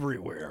Spring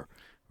everywhere.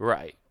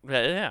 Right.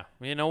 Yeah.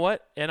 You know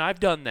what? And I've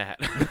done that.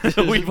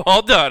 We've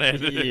all done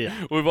it.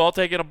 Yeah. We've all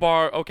taken a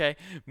bar. Okay.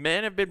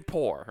 Men have been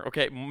poor.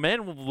 Okay.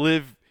 Men will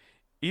live,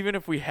 even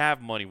if we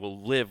have money,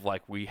 we'll live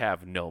like we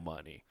have no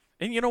money.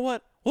 And you know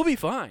what? We'll be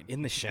fine.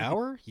 In the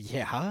shower?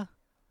 Yeah.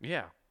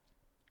 Yeah.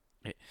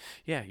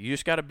 Yeah, you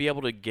just got to be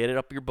able to get it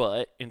up your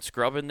butt and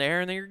scrub in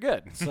there, and then you're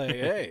good. It's like,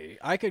 hey,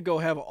 I could go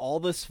have all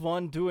this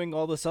fun doing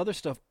all this other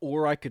stuff,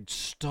 or I could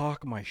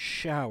stock my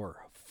shower.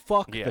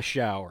 Fuck the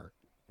shower.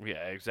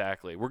 Yeah,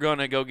 exactly. We're going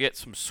to go get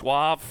some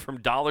Suave from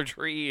Dollar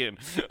Tree and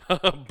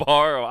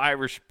borrow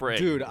Irish Spring.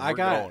 Dude,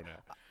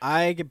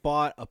 I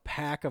bought a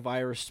pack of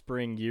Irish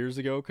Spring years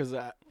ago because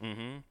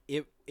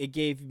it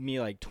gave me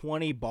like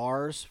 20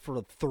 bars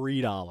for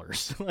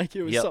 $3. Like,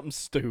 it was something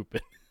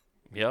stupid.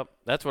 Yep,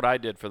 that's what I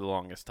did for the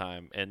longest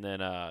time. And then,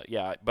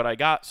 but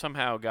I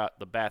somehow got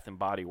the Bath and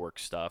Body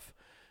Works stuff,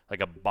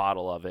 like a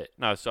bottle of it.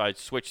 No, so I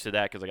switched to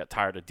that because I got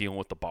tired of dealing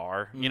with the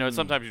bar. You know,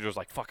 sometimes you're just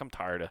like, fuck, I'm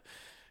tired of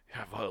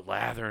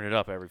lathering it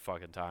up every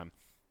fucking time.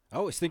 I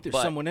always think there's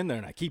someone in there,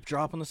 and I keep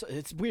dropping this.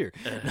 It's weird.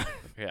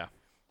 Yeah.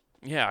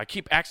 Yeah, I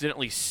keep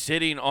accidentally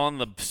sitting on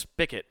the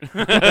spigot.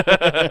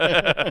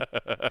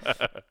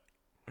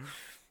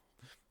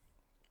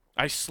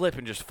 I slip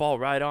and just fall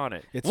right on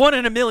it. It's 1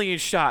 in a million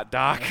shot,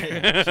 Doc.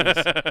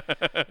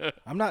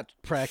 I'm not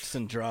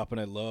practicing dropping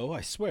it low,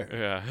 I swear.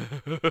 Yeah.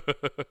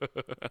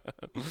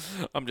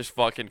 I'm just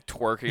fucking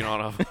twerking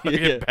on a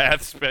fucking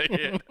bath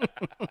spigot.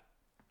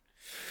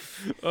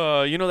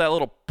 You know that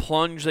little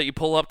plunge that you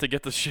pull up to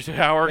get the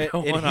shower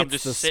going? I'm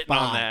just sitting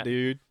on that,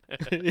 dude.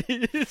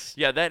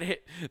 Yeah,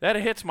 that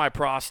hits my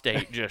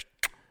prostate just.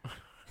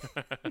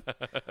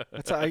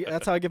 That's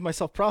how I give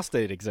myself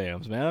prostate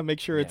exams, man. I make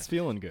sure it's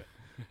feeling good.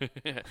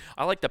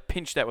 I like to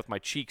pinch that with my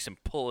cheeks and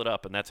pull it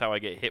up, and that's how I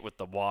get hit with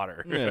the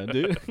water. Yeah,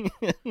 dude.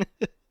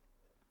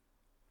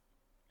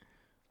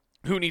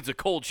 Who needs a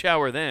cold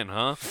shower then,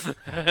 huh?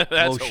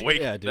 That's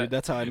yeah, dude.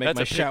 That's how I make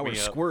my shower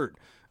squirt.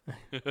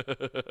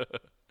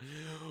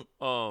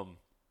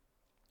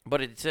 But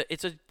it's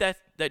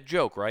that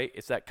joke, right?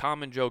 It's that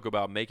common joke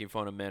about making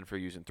fun of men for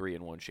using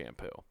 3-in-1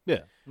 shampoo.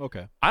 Yeah.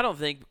 Okay. I don't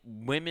think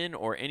women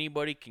or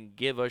anybody can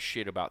give a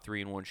shit about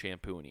 3-in-1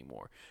 shampoo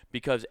anymore,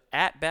 because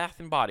at Bath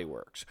and Body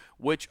Works,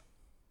 which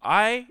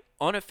I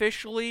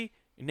unofficially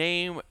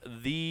name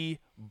the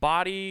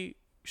body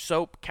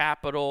soap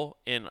capital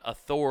and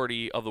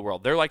authority of the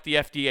world. They're like the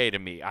FDA to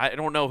me. I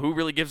don't know who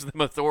really gives them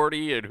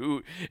authority and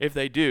who, if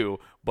they do,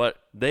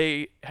 but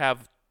they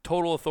have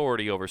total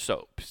authority over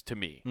soaps to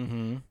me.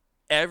 Mm-hmm.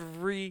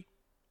 Every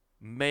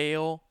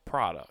male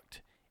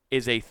product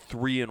is a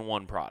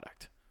 3-in-1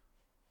 product.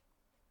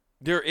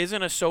 There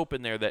isn't a soap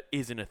in there that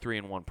isn't a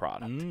 3-in-1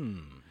 product.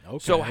 Okay.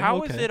 So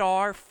how is it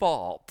our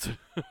fault?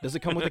 Does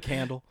it come with a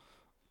candle?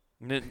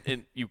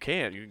 And you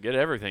can get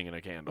everything in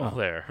a candle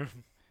there.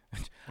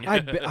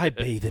 I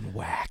bathe in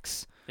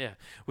wax. Yeah.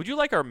 Would you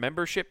like our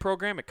membership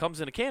program? It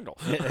comes in a candle.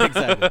 Yeah,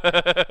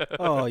 exactly.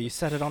 Oh, you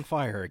set it on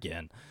fire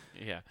again.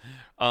 Yeah.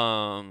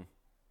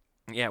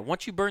 Yeah,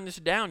 once you burn this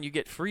down, you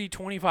get free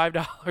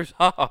 $25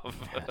 off.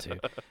 Yeah,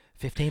 dude.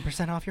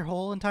 15% off your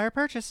whole entire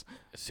purchase.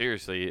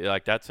 Seriously,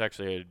 like that's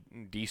actually a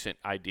decent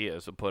idea,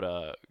 is to put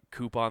a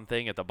coupon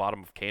thing at the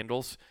bottom of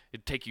candles.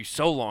 It'd take you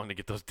so long to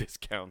get those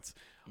discounts.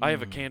 I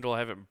have a candle, I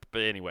haven't,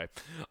 but anyway.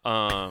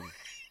 But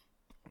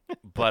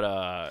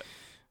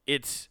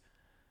it's,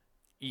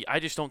 I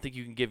just don't think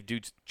you can give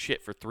dudes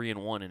shit for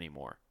 3-in-1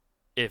 anymore.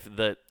 If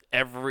the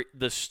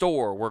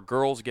store where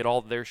girls get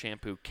all their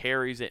shampoo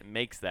carries it and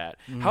makes that,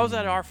 how's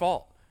that our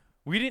fault?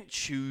 We didn't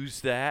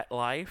choose that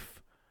life.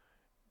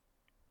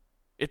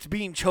 It's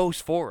being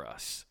chose for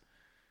us.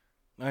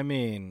 I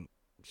mean,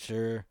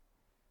 sure.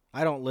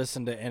 I don't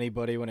listen to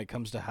anybody when it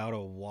comes to how to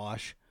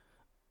wash.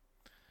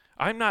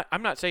 I'm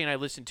not saying I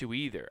listen to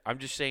either. I'm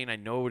just saying I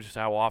know just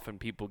how often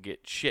people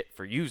get shit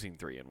for using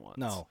 3-in-1s.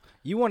 No.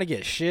 You want to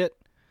get shit?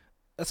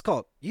 That's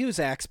called use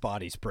Axe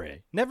body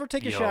spray. Never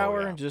take a shower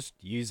and just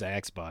use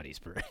Axe body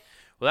spray.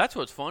 Well, that's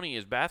what's funny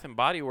is Bath and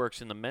Body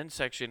Works in the men's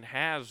section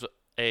has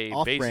a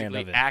Off-brand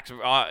basically of it. Axe.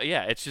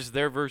 Yeah, it's just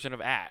their version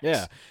of Axe.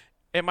 Yeah.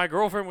 And my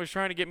girlfriend was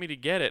trying to get me to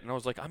get it, and I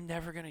was like, I'm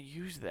never gonna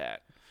use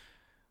that.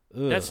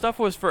 Ugh. That stuff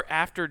was for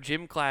after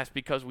gym class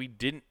because we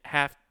didn't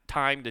have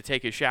time to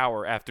take a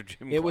shower after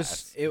gym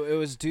class. It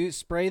was do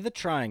spray the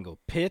triangle,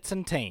 pits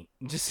and taint,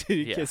 just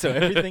so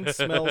everything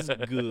smells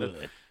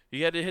good.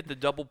 You had to hit the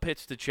double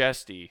pits to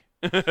chesty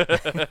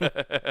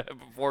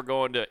before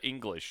going to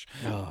English.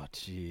 Oh,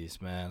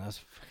 jeez, man,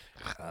 that's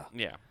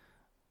yeah.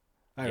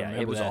 I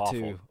remember it was that awful.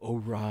 too.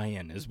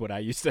 Orion is what I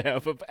used to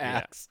have of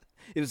Axe. Yeah.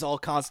 It was all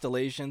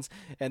constellations,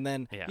 and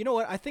then you know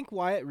what? I think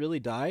why it really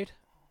died.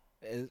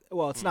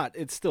 Well, it's not.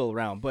 It's still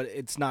around, but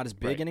it's not as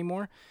big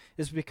anymore.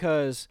 Is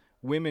because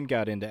women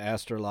got into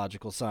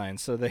astrological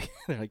signs, so they're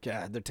like,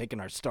 they're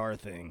taking our star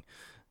thing.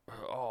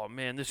 Oh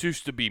man, this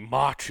used to be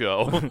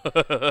macho. Used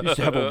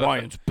to have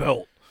Orion's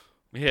belt.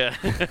 Yeah.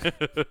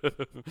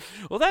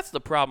 Well, that's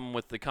the problem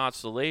with the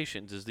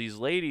constellations. Is these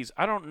ladies?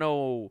 I don't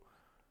know.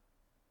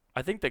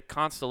 I think the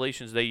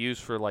constellations they use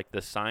for like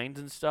the signs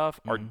and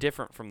stuff are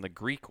different from the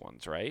Greek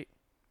ones, right?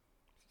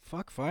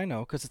 Fuck if I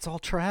know, because it's all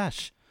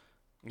trash.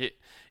 It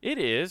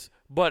is,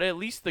 but at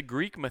least the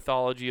Greek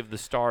mythology of the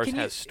stars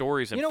has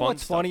stories and fun stuff. You know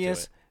what's funny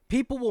is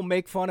people will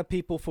make fun of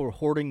people for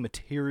hoarding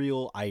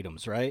material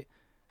items, right?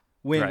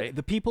 When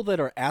the people that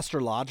are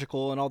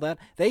astrological and all that,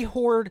 they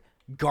hoard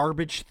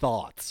garbage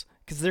thoughts.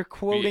 Because they're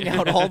quoting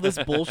out all this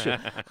bullshit.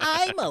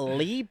 I'm a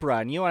Libra,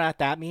 and you know what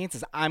that means?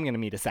 Is I'm going to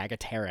meet a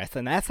Sagittarius,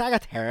 and that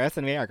Sagittarius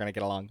and me are going to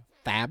get along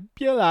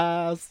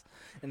fabulous.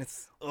 And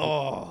it's,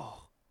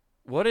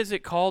 What is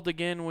it called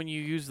again when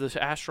you use the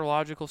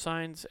astrological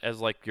signs as,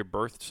 like, your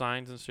birth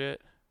signs and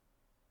shit?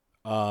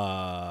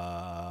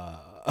 God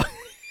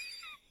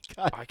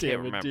I can't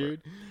remember.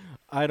 Dude.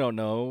 I don't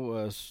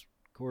know.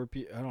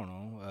 Scorpio, I don't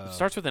know. It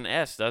starts with an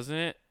S, doesn't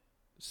it?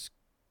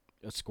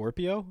 A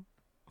Scorpio?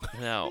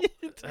 No.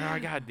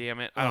 God damn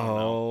it. I don't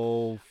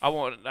know. I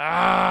want.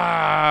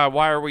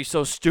 Why are we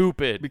so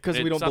stupid? Because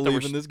we don't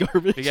believe in this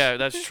garbage. Yeah,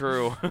 that's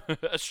true.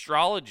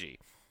 Astrology.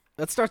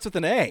 That starts with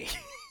an A.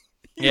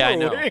 Yeah, I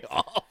know.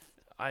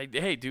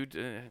 Hey, dude.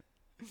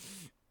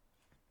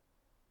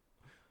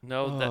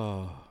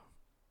 No,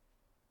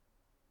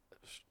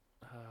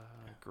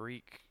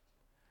 Greek.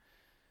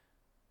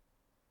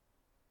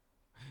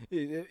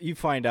 You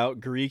find out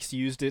Greeks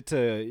used it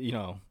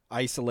to,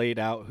 isolate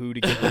out who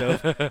to get rid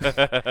of.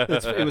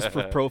 It was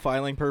for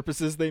profiling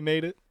purposes they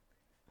made it.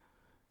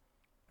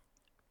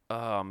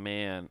 Oh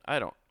man, I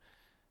don't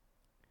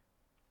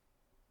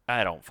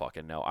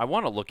fucking know. I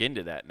want to look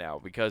into that now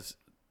because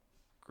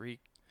Greek.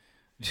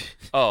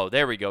 Oh,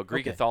 there we go.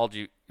 Greek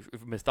mythology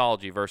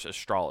versus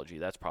astrology.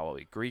 That's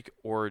probably Greek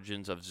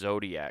origins of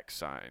zodiac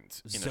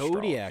signs.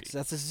 Zodiacs.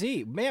 That's a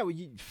Z.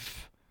 Man,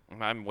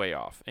 I'm way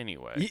off.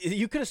 Anyway,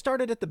 you could have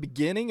started at the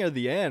beginning or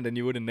the end, and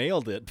you would have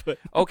nailed it. But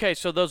okay,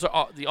 so those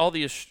are all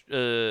the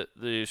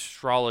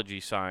astrology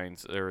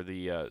signs or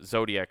the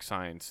zodiac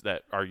signs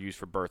that are used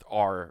for birth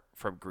are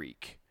from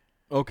Greek.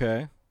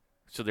 Okay.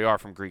 So they are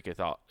from Greek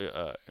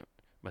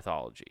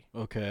mythology.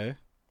 Okay.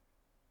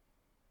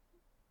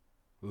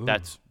 Ooh.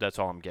 That's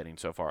all I'm getting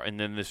so far. And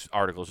then this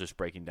article is just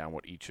breaking down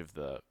what each of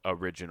the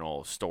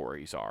original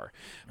stories are.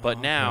 But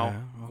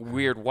now,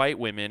 weird white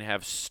women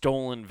have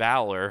stolen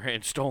valor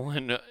and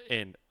stolen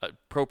and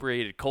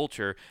appropriated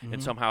culture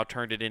and somehow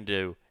turned it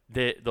into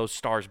those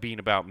stars being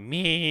about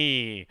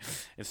me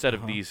instead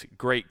of these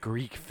great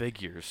Greek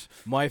figures.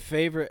 My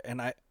favorite,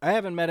 and I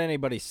haven't met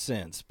anybody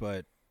since,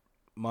 but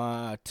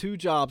my 2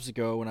 jobs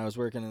ago when I was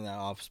working in that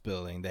office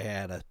building, they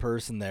had a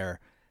person there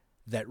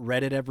that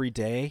read it every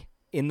day.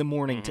 In the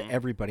morning to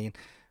everybody. And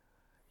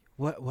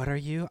what are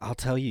you? I'll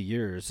tell you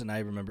yours. And I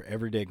remember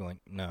every day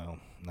going, no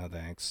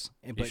thanks.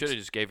 You should have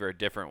just gave her a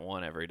different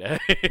one every day.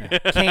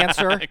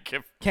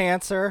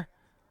 Cancer.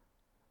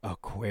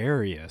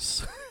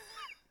 Aquarius.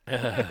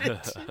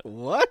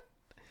 What?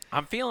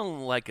 I'm feeling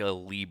like a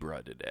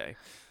Libra today.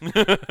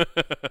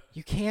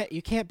 You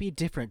can't be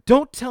different.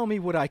 Don't tell me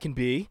what I can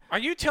be. Are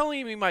you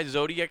telling me my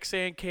zodiac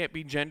sign can't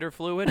be gender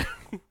fluid?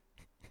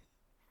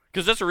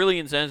 Because that's really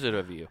insensitive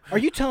of you. Are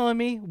you telling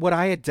me what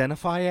I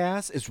identify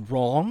as is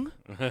wrong?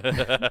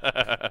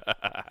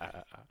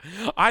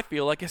 I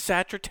feel like a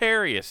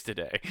Sagittarius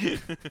today.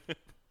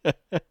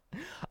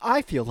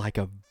 I feel like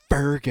a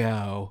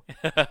Virgo.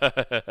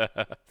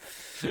 That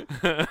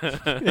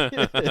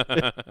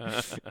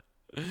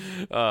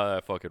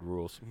fucking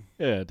rules.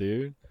 Yeah,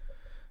 dude.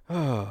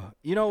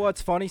 You know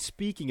what's funny?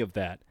 Speaking of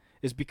that,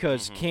 is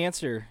because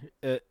Cancer...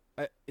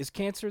 is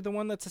Cancer the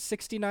one that's a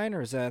 69,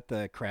 or is that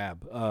the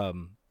crab?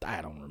 I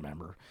don't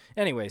remember.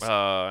 Anyways.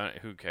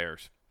 Who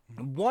cares?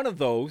 One of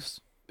those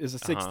is a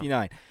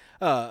 69.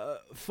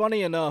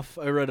 Funny enough,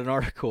 I read an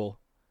article.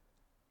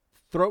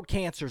 Throat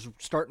cancer's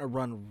starting to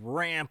run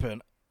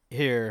rampant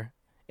here,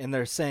 and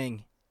they're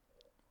saying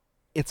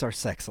it's our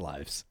sex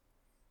lives.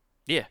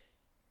 Yeah.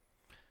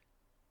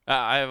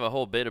 I have a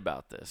whole bit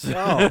about this. Oh.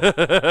 Well,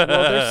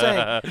 they're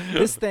saying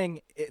this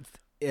thing,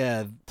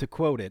 to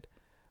quote it,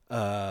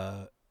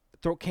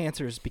 throat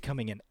cancer is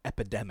becoming an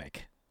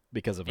epidemic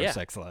because of our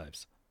sex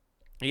lives.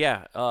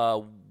 Yeah.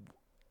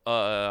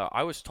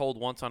 I was told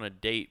once on a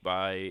date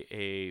by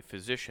a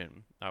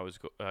physician I was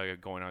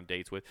going on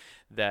dates with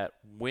that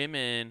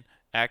women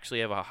actually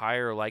have a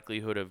higher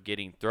likelihood of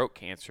getting throat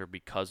cancer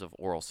because of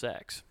oral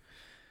sex.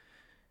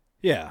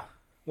 Yeah.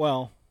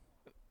 Well.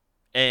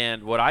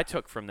 And what I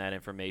took from that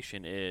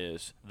information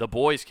is the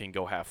boys can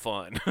go have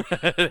fun.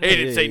 They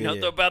didn't say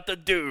nothing about the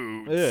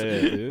dudes.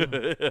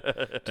 Dude.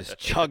 Just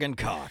chugging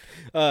cock.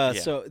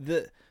 So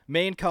the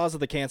main cause of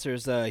the cancer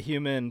is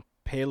human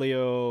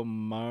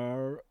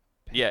HPV.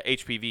 Yeah,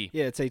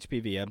 it's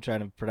HPV. I'm trying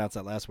to pronounce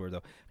that last word,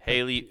 though.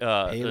 The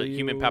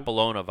human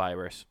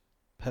papillomavirus.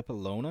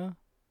 Papillona?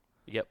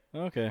 Yep.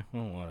 Okay.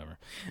 Well, whatever.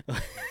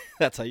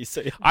 That's how you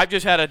say it. I've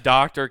just had a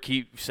doctor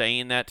keep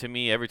saying that to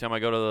me every time I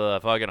go to the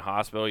fucking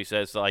hospital. He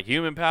says, like,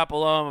 human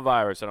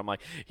papillomavirus. And I'm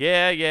like,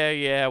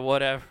 yeah,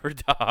 whatever,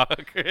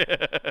 doc.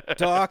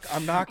 Doc,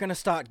 I'm not going to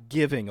stop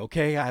giving,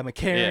 okay? I'm a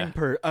caring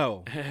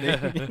Oh.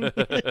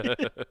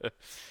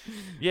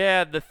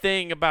 Yeah, the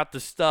thing about the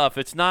stuff,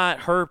 it's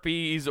not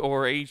herpes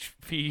or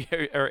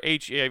HP or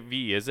HIV,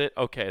 is it?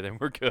 Okay, then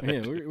we're good.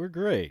 Yeah, we're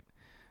great.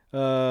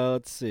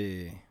 Let's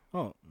see.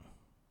 Oh.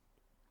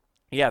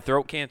 Yeah,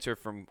 throat cancer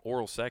from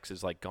oral sex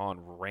is like gone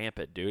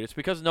rampant, dude. It's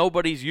because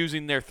nobody's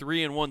using their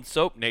 3-in-1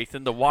 soap,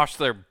 Nathan, to wash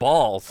their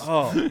balls.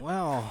 Oh,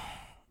 well.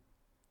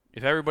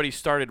 If everybody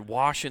started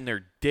washing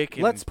their dick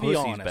and let's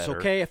pussies be honest, better.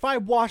 Okay? If I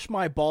wash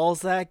my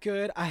balls that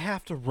good, I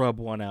have to rub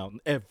one out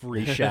in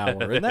every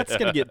shower, and that's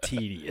going to get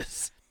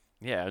tedious.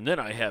 Yeah, and then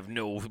I have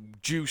no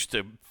juice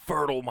to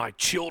fertile my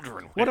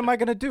children with. What am I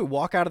going to do?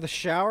 Walk out of the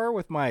shower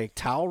with my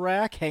towel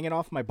rack hanging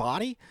off my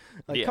body?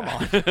 Come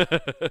on.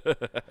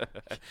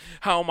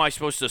 How am I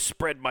supposed to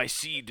spread my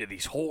seed to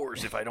these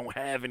whores if I don't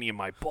have any of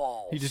my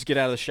balls? You just get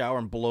out of the shower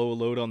and blow a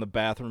load on the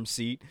bathroom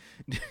seat.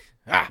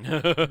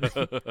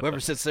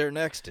 Whoever sits there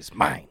next is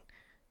mine.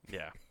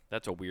 Yeah,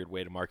 that's a weird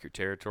way to mark your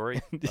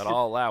territory, but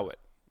I'll allow it.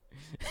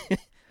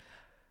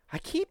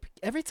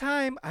 Every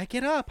time I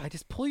get up, I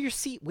just pull your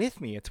seat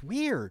with me. It's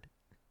weird.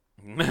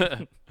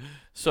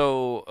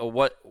 So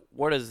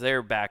what is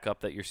their backup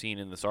that you're seeing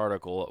in this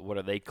article? What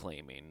are they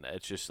claiming?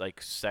 It's just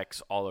like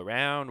sex all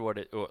around?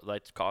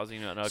 That's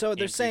causing an So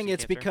they're saying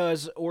it's cancer?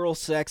 because oral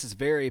sex is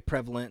very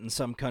prevalent in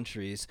some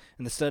countries,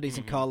 and the studies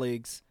and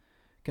colleagues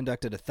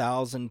conducted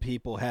 1,000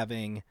 people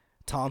having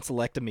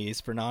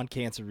tonsillectomies for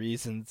non-cancer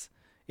reasons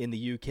in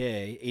the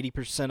UK.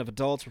 80% of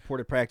adults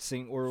reported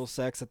practicing oral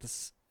sex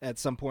at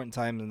some point in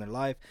time in their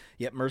life,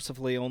 yet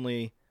mercifully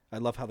only, I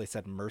love how they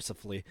said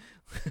mercifully,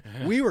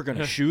 we were going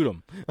to shoot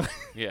them.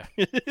 Yeah.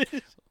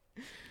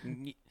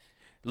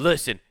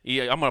 listen,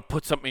 I'm going to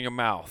put something in your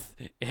mouth,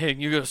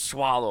 and you're going to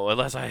swallow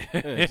unless I'm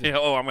going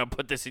to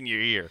put this in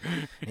your ear.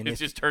 And it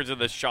just turns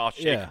into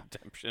Shawshank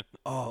Redemption.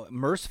 Oh,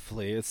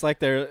 mercifully. It's like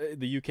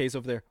the UK's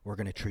over there. We're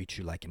going to treat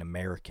you like an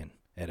American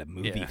at a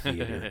movie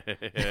theater.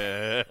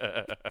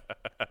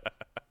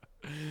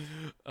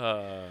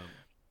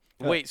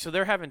 Wait, so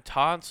they're having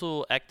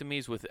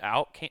tonsillectomies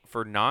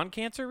for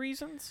non-cancer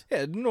reasons?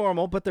 Yeah,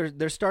 normal, but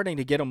they're starting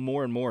to get them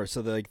more and more.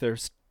 So they're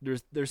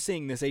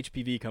seeing this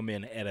HPV come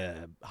in at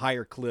a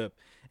higher clip,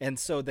 and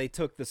so they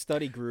took the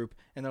study group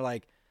and they're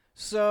like,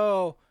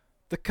 so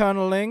the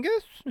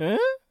cunnilingus, huh?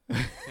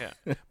 Yeah,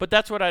 but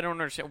that's what I don't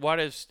understand. Why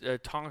does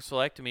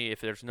tonsillectomy, if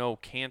there's no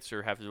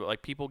cancer, have to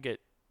like people get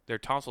their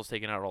tonsils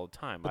taken out all the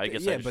time? But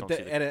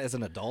as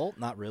an adult,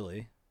 not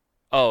really.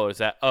 Oh, is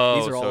that? Oh,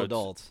 these are all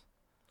adults.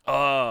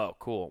 Oh,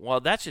 cool. Well,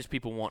 that's just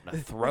people wanting to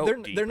throw.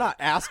 They're not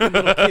asking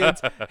little kids,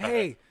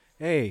 hey,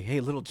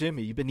 little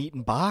Jimmy, you been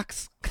eating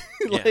box?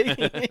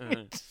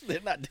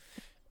 They're not.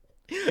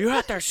 You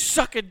out there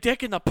sucking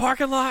dick in the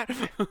parking lot?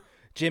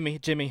 Jimmy,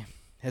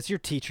 has your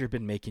teacher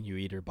been making you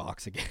eat her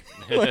box again?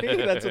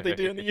 That's what they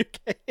do in the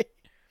UK.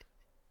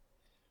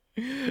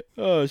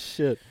 Oh,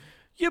 shit.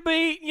 You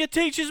been eating your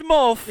teacher's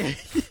muff. You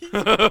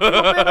been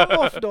a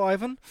muff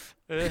diving.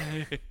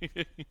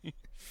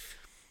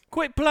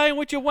 Quit playing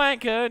with your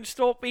wanker and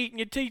stop eating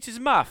your teacher's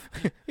muff.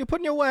 You're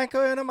putting your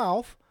wanker in her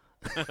mouth.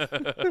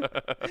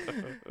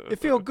 It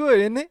feel good,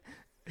 isn't it?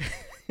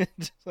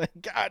 Just like,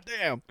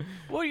 goddamn.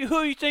 Who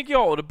you think you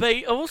are, the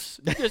Beatles?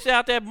 You're just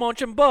out there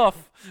munching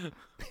buff.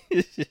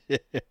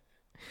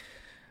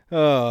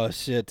 Oh,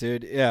 shit,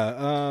 dude.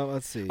 Yeah,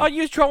 let's see. Are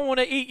you trying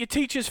to eat your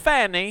teacher's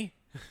fanny?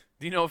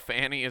 Do you know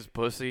fanny is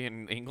pussy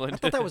in England? I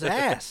thought that was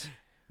ass.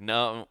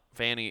 No,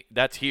 fanny,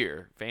 that's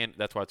here.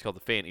 That's why it's called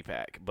the fanny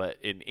pack. But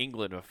in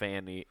England, a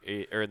fanny,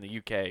 or in the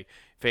UK,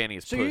 fanny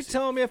is pussy. So you're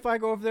telling me if I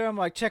go over there, I'm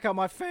like, check out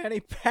my fanny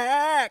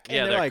pack? And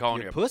yeah, they're like,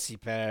 calling you a pussy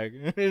pack.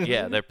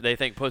 Yeah, they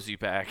think pussy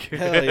pack.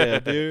 Hell yeah,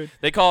 dude.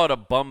 They call it a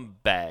bum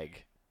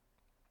bag,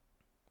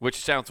 which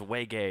sounds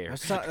way gayer.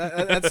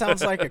 That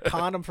sounds like a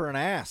condom for an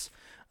ass.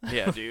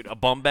 Yeah, dude, a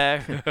bum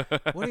bag.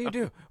 What do you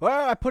do?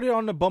 Well, I put it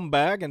on the bum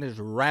bag and just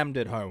rammed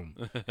it home.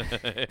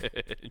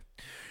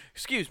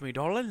 Excuse me,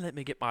 darling. Let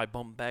me get my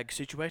bum bag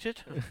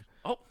situated.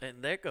 Oh,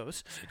 and there it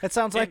goes. That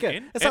sounds like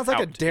a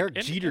Derek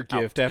Jeter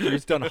gift after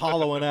he's done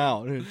hollowing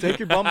out. Take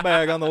your bum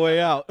bag on the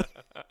way out.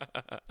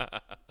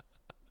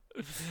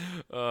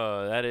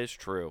 That is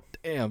true.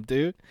 Damn,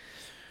 dude.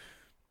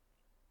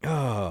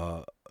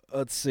 Let's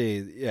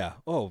see. Yeah.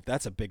 Oh,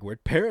 that's a big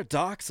word.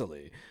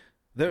 Paradoxically,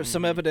 there's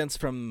some evidence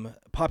from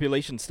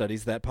population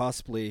studies that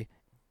possibly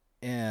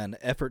an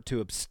effort to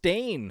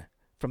abstain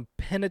from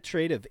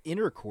penetrative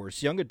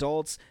intercourse, young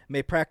adults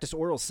may practice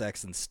oral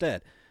sex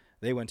instead.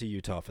 They went to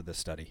Utah for this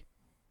study.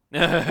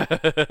 Man,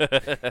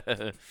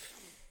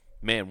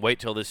 wait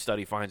till this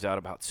study finds out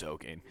about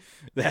soaking.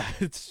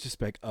 It's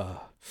just like,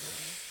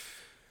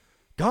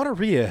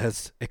 gonorrhea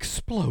has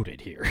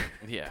exploded here.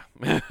 Yeah.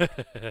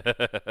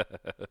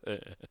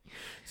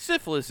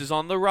 Syphilis is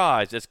on the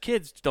rise as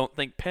kids don't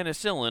think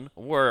penicillin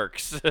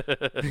works.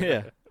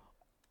 Yeah.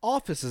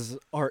 Offices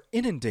are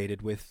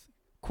inundated with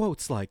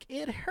quotes like,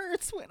 "It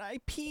hurts when I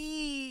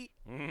pee."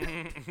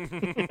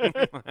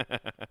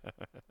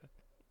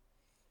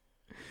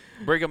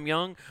 Brigham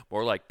Young,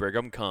 more like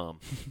Brigham Come.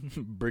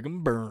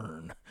 Brigham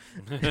Burn.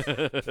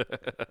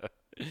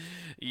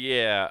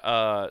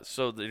 Yeah,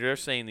 so they're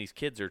saying these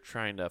kids are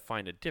trying to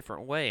find a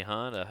different way,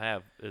 huh? To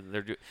have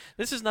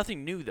this is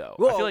nothing new though.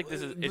 Well, I feel like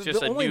it's just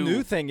the only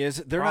new thing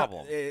is they're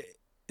problem. not.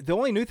 The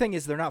only new thing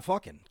is they're not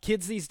fucking.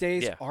 Kids these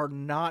days are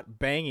not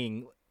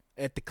banging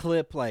at the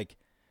clip. Like,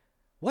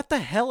 what the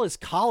hell is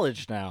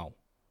college now?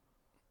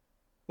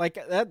 Like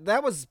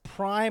that was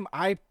prime.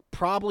 I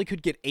probably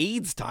could get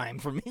AIDS time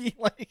for me.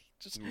 Like,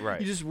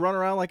 you just run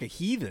around like a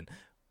heathen.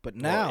 But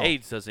now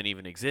AIDS doesn't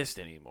even exist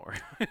anymore.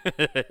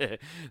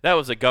 That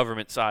was a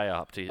government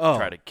psyop to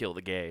try to kill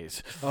the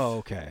gays.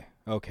 Oh,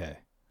 okay.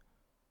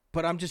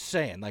 But I'm just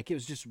saying, like, it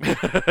was just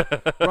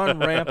run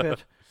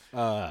rampant.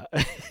 I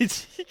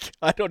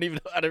don't even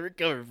know how to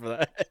recover for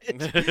that.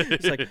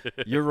 It's like,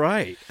 you're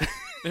right.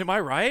 Am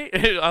I right?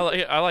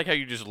 I like how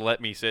you just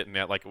let me sit in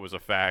that like it was a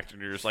fact,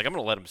 and you're just like, I'm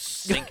going to let him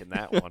sink in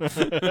that one.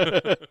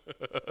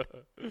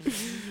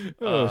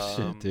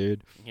 Shit,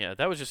 dude. Yeah,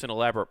 that was just an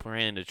elaborate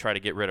plan to try to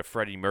get rid of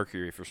Freddie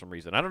Mercury for some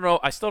reason. I don't know.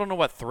 I still don't know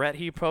what threat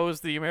he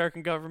posed the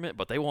American government,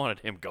 but they wanted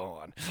him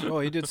gone. Oh,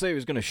 he did say he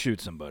was going to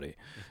shoot somebody.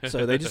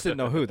 So they just didn't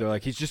know who. They're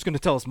like, he's just going to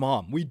tell his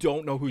mom. We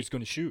don't know who he's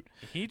going to shoot.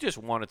 He just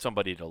wanted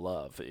somebody to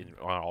love in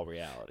all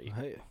reality.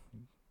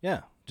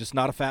 Yeah, just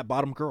not a fat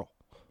bottom girl.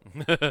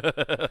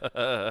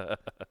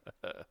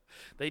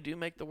 They do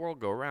make the world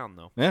go around,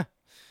 though. Yeah.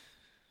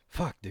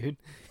 Fuck, dude.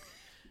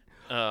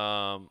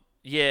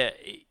 Yeah.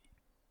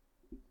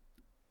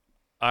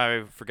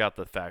 I forgot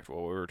the fact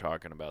what we were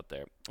talking about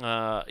there.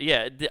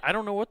 Yeah, I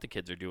don't know what the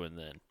kids are doing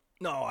then.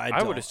 No, I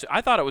don't.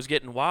 I thought it was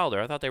getting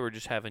wilder. I thought they were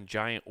just having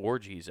giant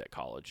orgies at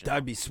college now.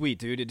 That'd be sweet,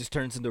 dude. It just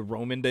turns into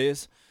Roman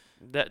days.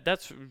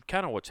 That's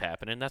kind of what's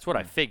happening. That's what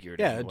I figured.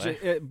 Yeah,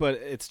 anyway. but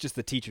it's just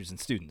the teachers and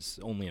students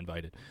only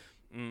invited.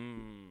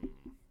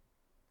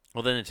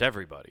 Well, then it's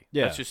everybody.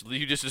 Yeah. That's just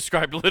you just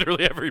described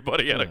literally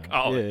everybody at a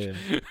college.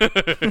 Yeah.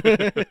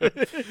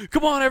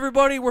 Come on,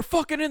 everybody, we're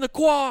fucking in the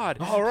quad.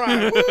 All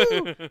right.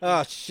 Woo!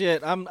 Oh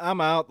shit, I'm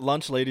out.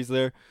 Lunch ladies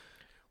there.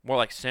 More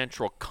like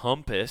Central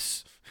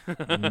Compass.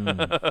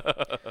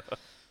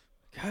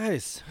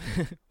 Guys,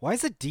 why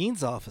is the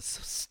dean's office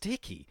so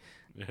sticky?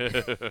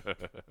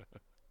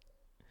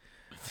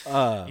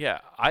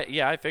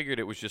 I figured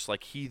it was just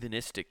like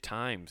heathenistic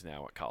times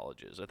now at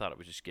colleges. I thought it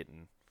was just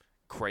getting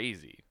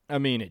crazy. I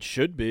mean, it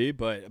should be,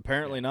 but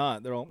apparently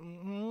not. They're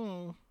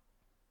all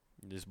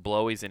just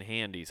blowies and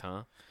handies,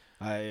 huh?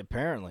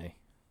 Apparently.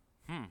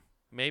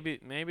 Maybe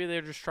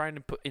they're just trying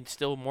to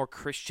instill more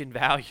Christian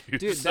values.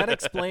 Dude, that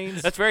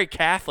explains. That's very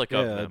Catholic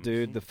of them. Yeah,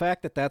 dude. The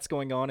fact that that's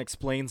going on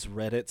explains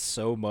Reddit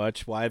so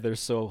much. Why they're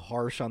so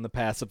harsh on the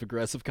passive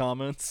aggressive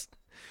comments.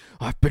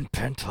 I've been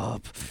pent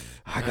up.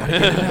 I gotta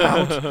get it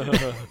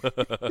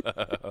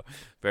out.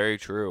 Very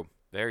true.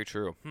 Very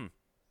true.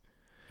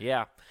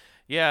 Yeah.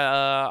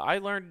 I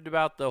learned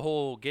about the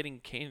whole getting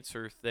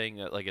cancer thing.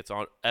 Like it's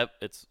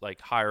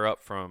like higher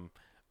up from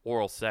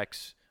oral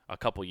sex a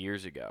couple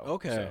years ago.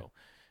 Okay. So,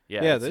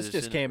 yeah. This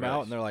just came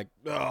out, and they're like,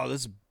 "Oh,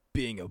 this is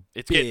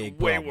it's big getting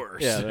way problem."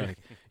 worse. Yeah. Like,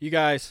 you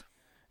guys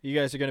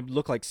are gonna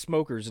look like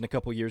smokers in a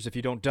couple years if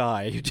you don't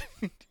die.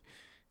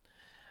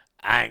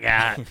 I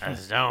got a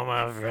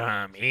stoma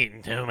from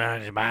eating too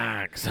much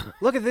box.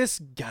 Look at this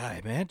guy,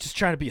 man. Just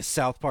trying to be a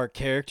South Park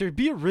character.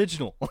 Be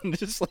original.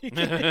 Just like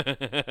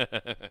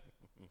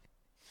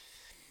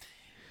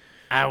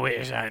I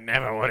wish I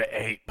never would have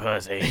ate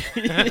pussy.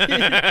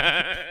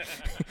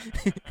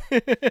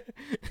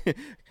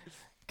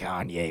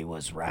 Kanye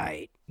was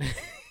right.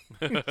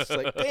 It's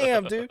like,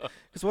 damn, dude.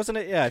 Because wasn't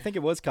it? Yeah, I think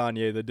it was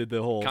Kanye that did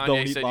the whole Kanye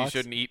don't eat said box. you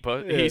shouldn't eat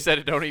pussy. Yeah. He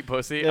said don't eat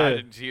pussy. Yeah. I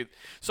didn't see it.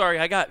 Sorry,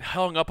 I got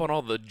hung up on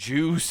all the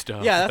Jew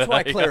stuff. Yeah, that's why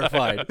I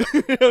clarified.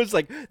 I was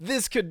like,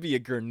 this could be a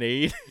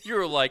grenade. You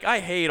were like, I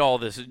hate all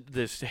this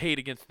hate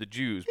against the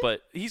Jews,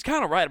 but he's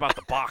kind of right about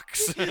the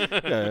box.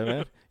 Yeah,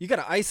 man. You got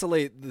to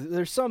isolate.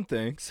 There's some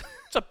things.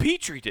 It's a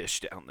petri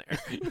dish down there.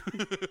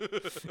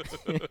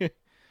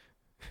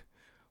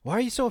 Why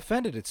are you so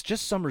offended? It's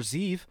just summer's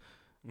eve.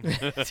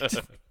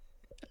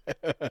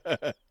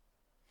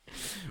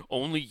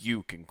 Only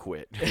you can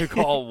quit.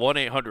 Call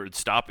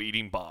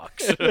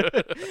 1-800-STOP-EATING-BOX.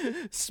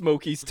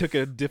 Smokey's took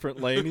a different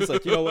lane. He's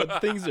like, you know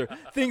what? Things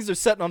are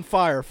setting on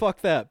fire.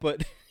 Fuck that.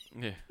 But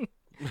you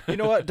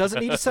know what doesn't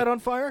need to set on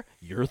fire?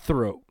 Your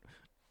throat.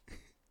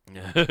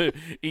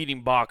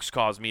 Eating box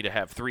caused me to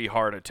have 3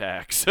 heart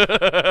attacks.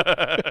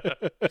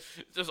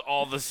 Just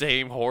all the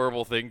same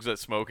horrible things that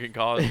smoking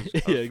causes.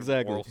 Yeah,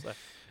 exactly.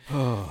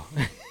 Oh.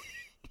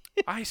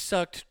 I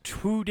sucked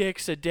 2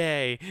 dicks a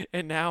day,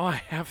 and now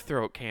I have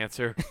throat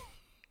cancer.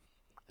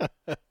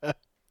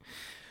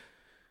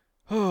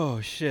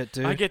 Oh, shit,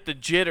 dude. I get the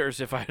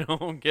jitters if I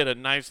don't get a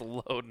nice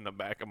load in the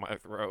back of my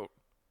throat.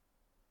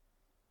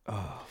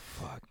 Oh,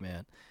 fuck,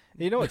 man.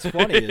 You know what's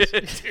funny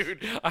is...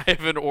 Dude, I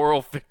have an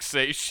oral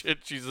fixation.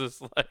 She's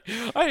just like,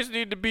 I just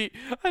needed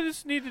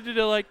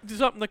to like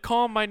something to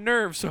calm my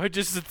nerves, so I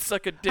just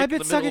suck a dick. I've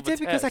been sucking dick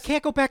because I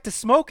can't go back to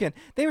smoking.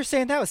 They were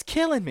saying that was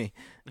killing me.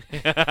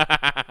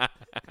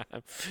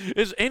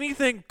 Is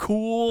anything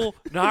cool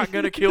not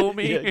gonna kill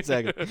me? Yeah,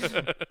 exactly.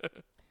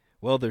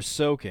 Well, they're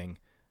soaking.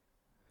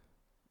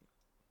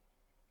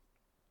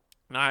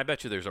 No, I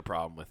bet you there's a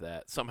problem with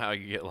that. Somehow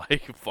you get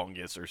like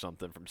fungus or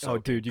something from soaking. Oh,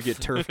 dude, you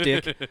get turf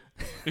dick.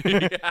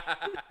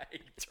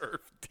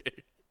 Turf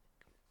dick.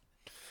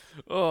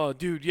 Oh,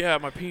 dude, yeah,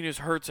 my penis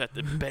hurts at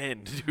the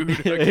bend, dude.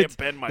 I can't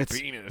bend my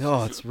penis.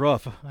 Oh, it's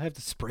rough. I have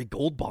to spray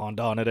Gold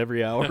Bond on it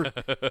every hour.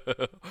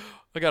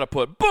 I gotta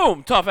put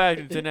boom, tough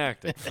actions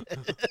inactive.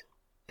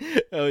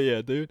 Oh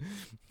yeah, dude.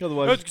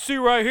 Otherwise, as you can see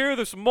right here,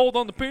 there's some mold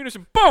on the penis,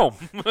 and boom,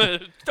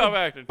 tough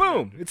actions.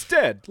 Boom, it's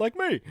dead, like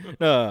me.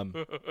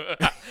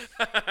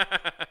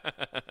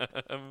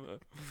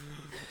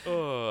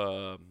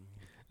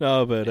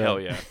 No, but hell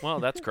yeah. Well,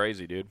 that's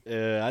crazy, dude.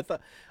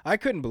 I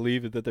couldn't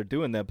believe it that they're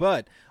doing that,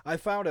 but I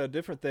found a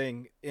different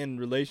thing in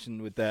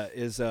relation with that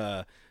is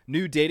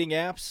new dating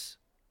apps.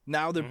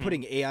 Now they're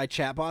putting AI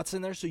chatbots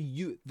in there, so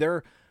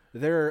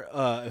they're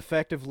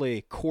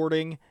effectively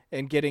courting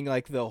and getting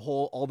like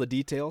all the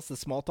details, the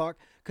small talk,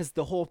 because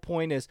the whole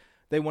point is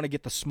they want to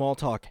get the small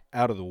talk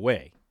out of the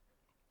way.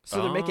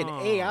 So they're making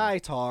AI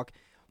talk,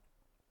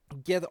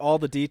 get all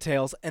the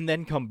details, and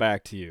then come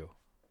back to you.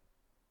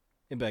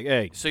 And be like,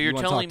 hey, so you're you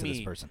telling talk to me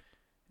this person?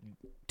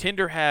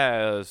 Tinder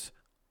has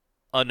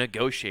a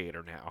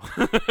negotiator now?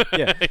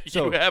 Yeah.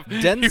 So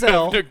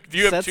Denzel,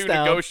 you have two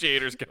down,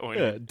 negotiators going.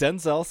 Yeah,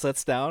 Denzel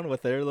sits down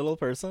with their little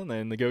person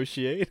and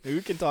negotiate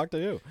who can talk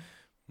to who.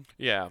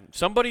 Yeah,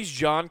 somebody's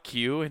John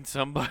Q and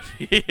somebody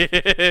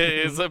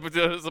is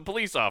a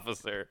police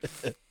officer.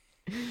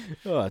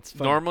 Oh, it's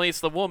fun. Normally, it's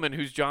the woman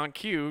who's John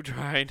Q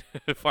trying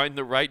to find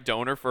the right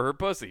donor for her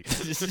pussy.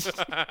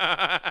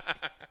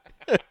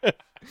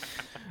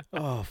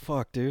 Oh fuck.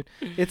 fuck, dude.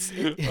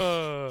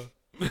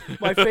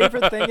 My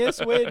favorite thing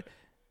is, Wade,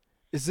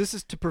 this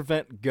is to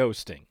prevent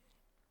ghosting.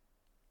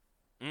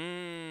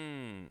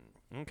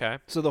 Okay.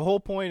 So the whole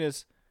point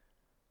is,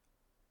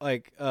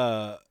 like,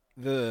 so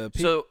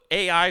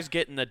AI's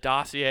getting the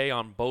dossier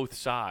on both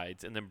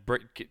sides and then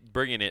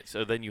bringing it,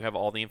 so then you have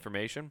all the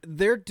information?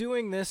 They're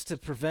doing this to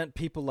prevent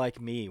people like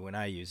me when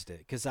I used it.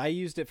 Because I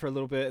used it for a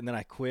little bit, and then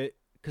I quit.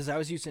 Because I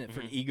was using it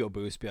for an ego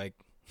boost. Be like,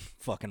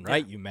 fucking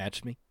right, you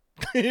matched me.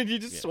 And you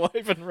just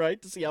swiping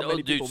right to see how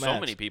many people match. So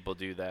many people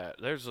do that.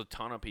 There's a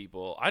ton of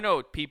people. I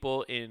know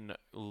people in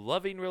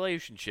loving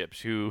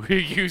relationships who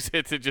use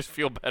it to just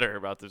feel better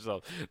about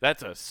themselves.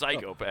 That's a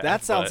psychopath.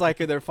 That sounds like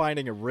they're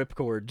finding a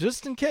ripcord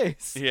just in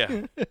case.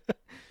 Yeah.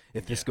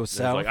 If this goes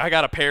south. Like, I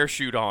got a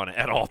parachute on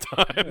at all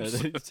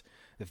times.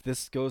 If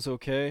this goes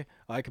okay,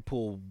 I could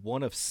pull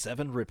one of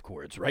 7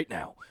 ripcords right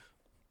now.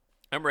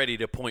 I'm ready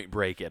to point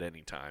break at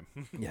any time.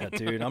 Yeah,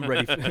 dude, I'm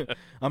ready.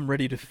 I'm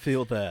ready to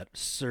feel that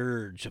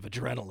surge of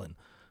adrenaline.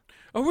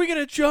 Are we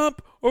gonna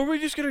jump, or are we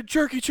just gonna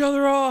jerk each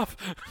other off?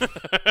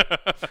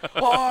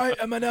 I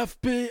am an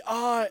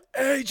FBI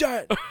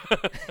agent.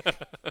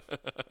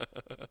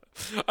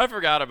 I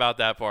forgot about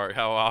that part.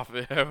 How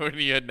often when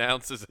he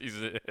announces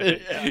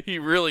he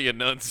really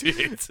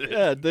enunciates it.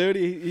 Yeah,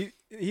 dude.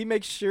 He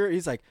makes sure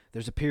he's like,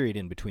 there's a period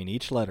in between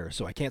each letter,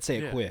 so I can't say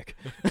it quick.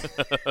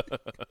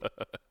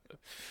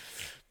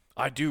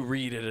 I do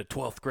read at a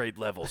 12th grade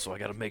level, so I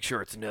got to make sure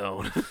it's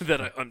known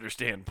that I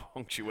understand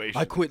punctuation.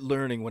 I quit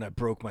learning when I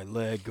broke my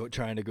leg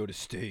trying to go to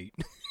state.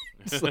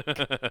 Like...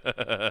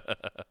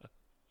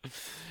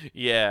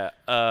 Yeah.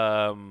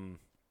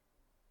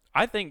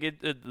 I think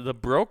the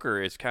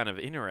broker is kind of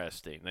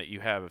interesting that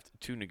you have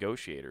 2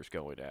 negotiators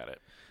going at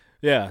it.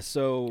 Yeah,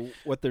 so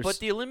what there's... But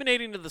the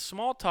eliminating of the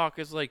small talk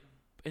is like,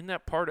 in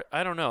that part,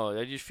 I don't know.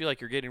 I just feel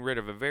like you're getting rid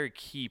of a very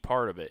key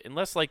part of it.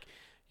 Unless, like,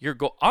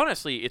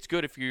 honestly, it's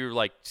good if you're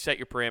like set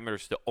your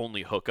parameters to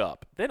only hook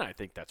up. Then I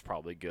think that's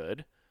probably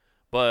good.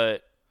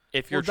 But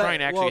if you're trying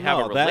to actually have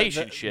a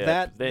relationship,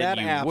 then that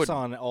you app's wouldn't.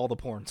 on all the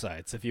porn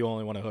sites if you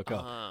only want to hook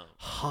up.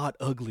 Hot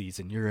uglies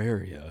in your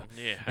area.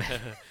 Yeah.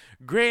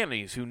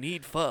 Grannies who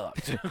need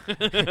fucked.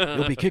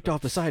 You'll be kicked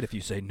off the site if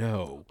you say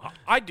no.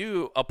 I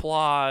do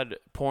applaud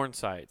porn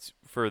sites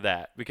for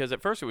that, because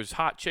at first it was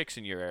hot chicks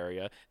in your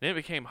area, then it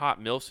became hot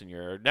milfs in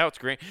your area. Now it's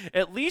great.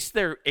 At least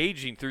they're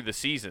aging through the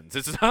seasons.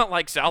 It's not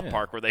like South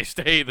Park where they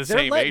stay the same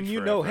age. They're letting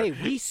you forever. know, hey,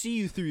 we see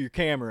you through your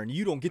camera and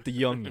you don't get the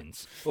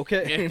youngins.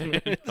 Okay?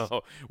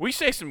 No, we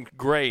say some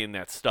gray in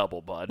that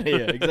stubble, bud.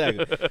 Yeah,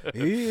 exactly.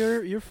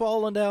 You're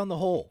falling down the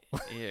hole.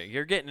 Yeah,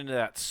 you're getting into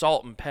that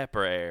salt and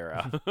pepper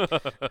era.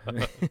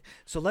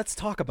 So let's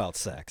talk about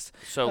sex.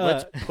 So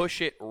let's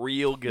push it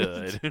real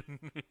good.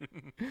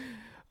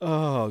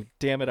 Oh,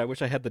 damn it. I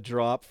wish I had the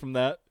drop from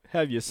that.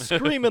 Have you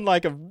screaming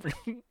like a...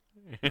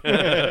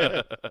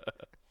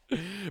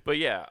 But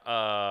yeah,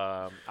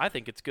 I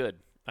think it's good.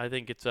 I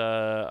think it's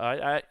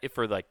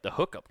for like the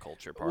hookup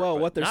culture part. Well,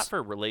 but not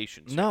for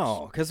relationships.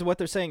 No, because what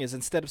they're saying is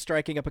instead of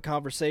striking up a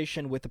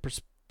conversation with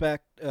the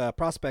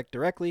prospect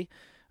directly,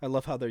 I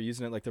love how they're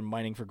using it like they're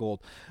mining for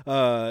gold.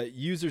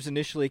 Users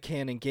initially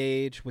can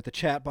engage with a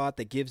chatbot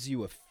that gives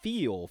you a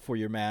feel for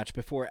your match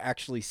before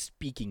actually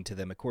speaking to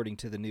them, according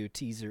to the new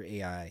teaser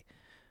AI.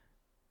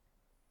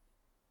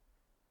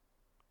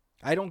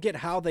 I don't get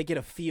how they get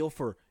a feel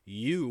for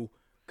you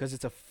because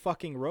it's a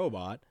fucking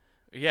robot.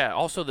 Yeah,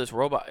 also this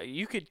robot,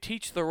 you could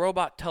teach the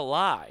robot to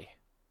lie.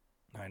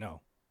 I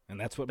know. And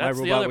that's what my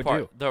robot would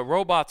do. The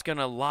robot's going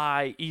to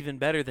lie even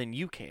better than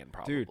you can,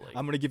 probably. Dude,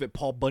 I'm going to give it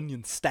Paul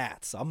Bunyan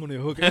stats. I'm going to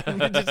hook it.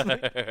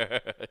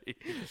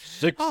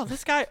 Oh,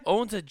 this guy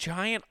owns a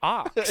giant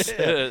ox.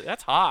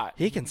 That's hot.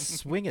 He can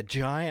swing a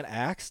giant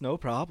axe, no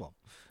problem.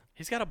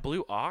 He's got a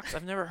blue ox?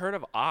 I've never heard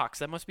of ox.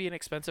 That must be an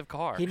expensive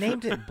car. He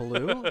named it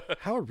blue?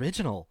 How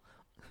original.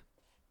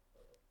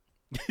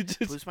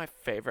 Blue's my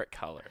favorite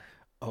color.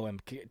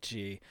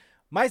 OMG.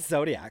 My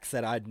Zodiac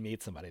said I'd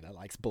meet somebody that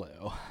likes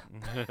blue.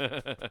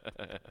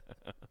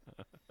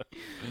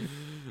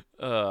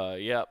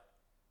 Yep.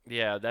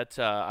 Yeah, that's,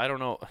 I don't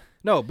know.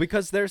 No,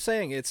 because they're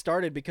saying it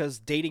started because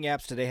dating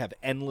apps today have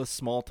endless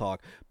small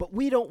talk. But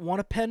we don't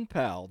want a pen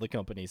pal, the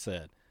company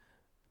said.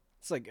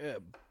 It's like,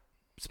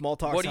 small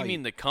talk. What do you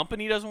mean, the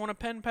company doesn't want a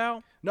pen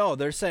pal? No,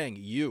 they're saying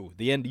you,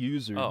 the end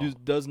user,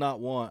 does not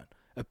want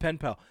a pen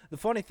pal. The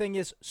funny thing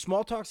is,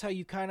 small talk's how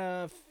you kind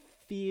of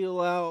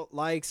feel out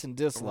likes and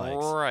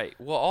dislikes. Right.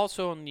 Well,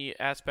 also in the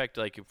aspect,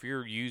 like, if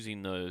you're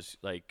using those,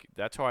 like,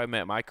 that's how I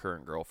met my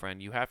current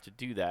girlfriend. You have to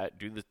do that,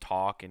 do the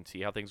talk and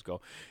see how things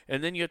go.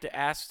 And then you have to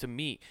ask to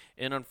meet.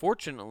 And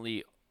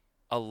unfortunately,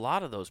 a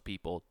lot of those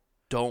people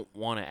don't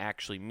want to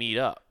actually meet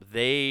up.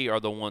 They are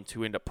the ones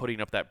who end up putting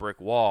up that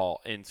brick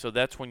wall. And so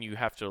that's when you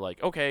have to,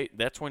 like, okay,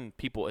 that's when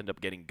people end up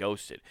getting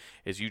ghosted,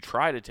 is you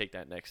try to take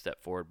that next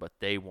step forward, but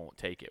they won't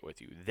take it with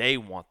you. They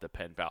want the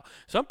pen pal.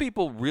 Some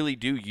people really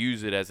do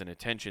use it as an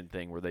attention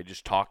thing where they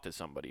just talk to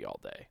somebody all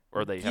day,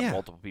 or they have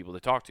multiple people to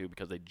talk to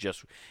because they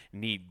just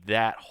need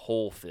that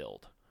hole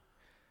filled,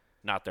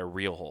 not their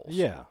real holes.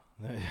 Yeah.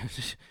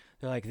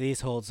 They're like,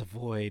 these holes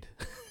avoid.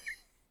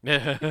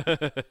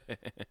 I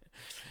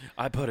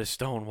put a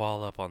stone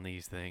wall up on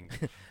these things.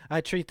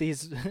 I treat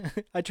these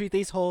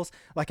holes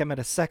like I'm at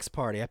a sex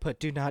party. I put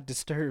 "Do Not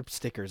Disturb"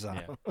 stickers on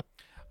them.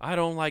 I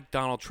don't like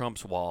Donald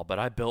Trump's wall, but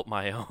I built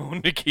my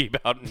own to keep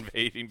out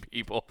invading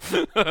people.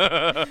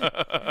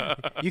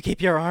 You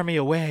keep your army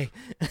away.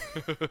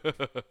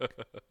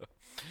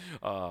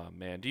 Oh,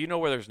 man. Do you know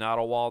where there's not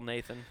a wall,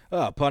 Nathan?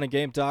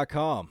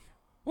 Punandgame.com.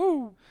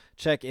 Woo!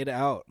 Check it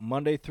out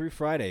Monday through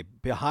Friday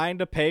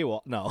behind a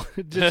paywall. No,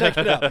 just check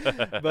it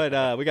out.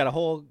 But we got a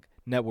whole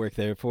network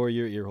there for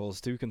your ear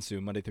holes to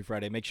consume Monday through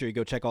Friday. Make sure you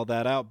go check all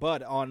that out.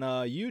 But on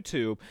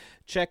YouTube,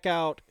 check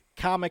out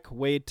Comic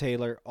Wade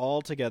Taylor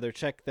all together.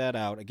 Check that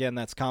out. Again,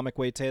 that's Comic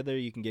Wade Taylor.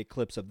 You can get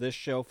clips of this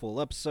show,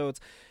 full episodes,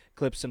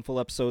 clips and full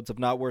episodes of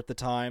Not Worth the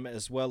Time,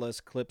 as well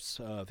as clips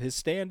of his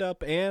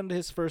stand-up and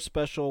his first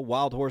special,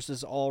 Wild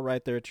Horses, all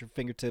right there at your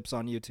fingertips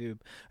on YouTube.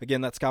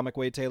 Again, that's Comic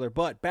Wade Taylor.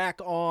 But back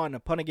on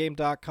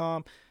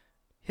punandgame.com,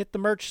 hit the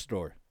merch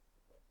store.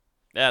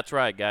 That's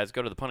right, guys.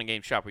 Go to the Pun and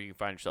Game shop where you can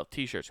find yourself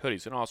t-shirts,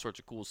 hoodies, and all sorts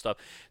of cool stuff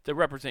that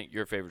represent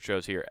your favorite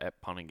shows here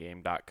at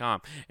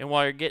punandgame.com. And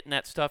while you're getting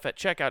that stuff at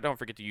checkout, don't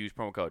forget to use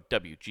promo code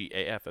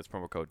WGAF. That's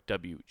promo code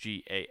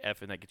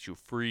WGAF, and that gets you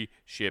free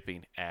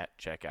shipping at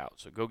checkout.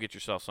 So go get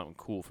yourself something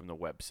cool from the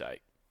website.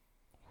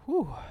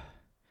 Whew.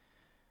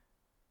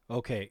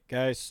 Okay,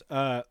 guys.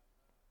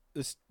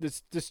 This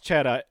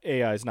chat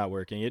AI is not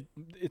working.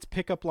 Its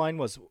pickup line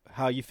was,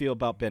 "How you feel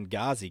about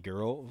Benghazi,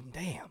 girl?"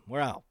 Damn, we're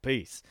out.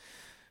 Peace.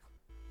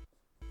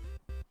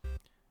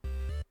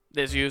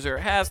 This user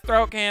has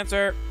throat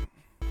cancer.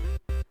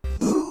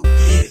 Who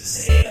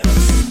is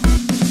him?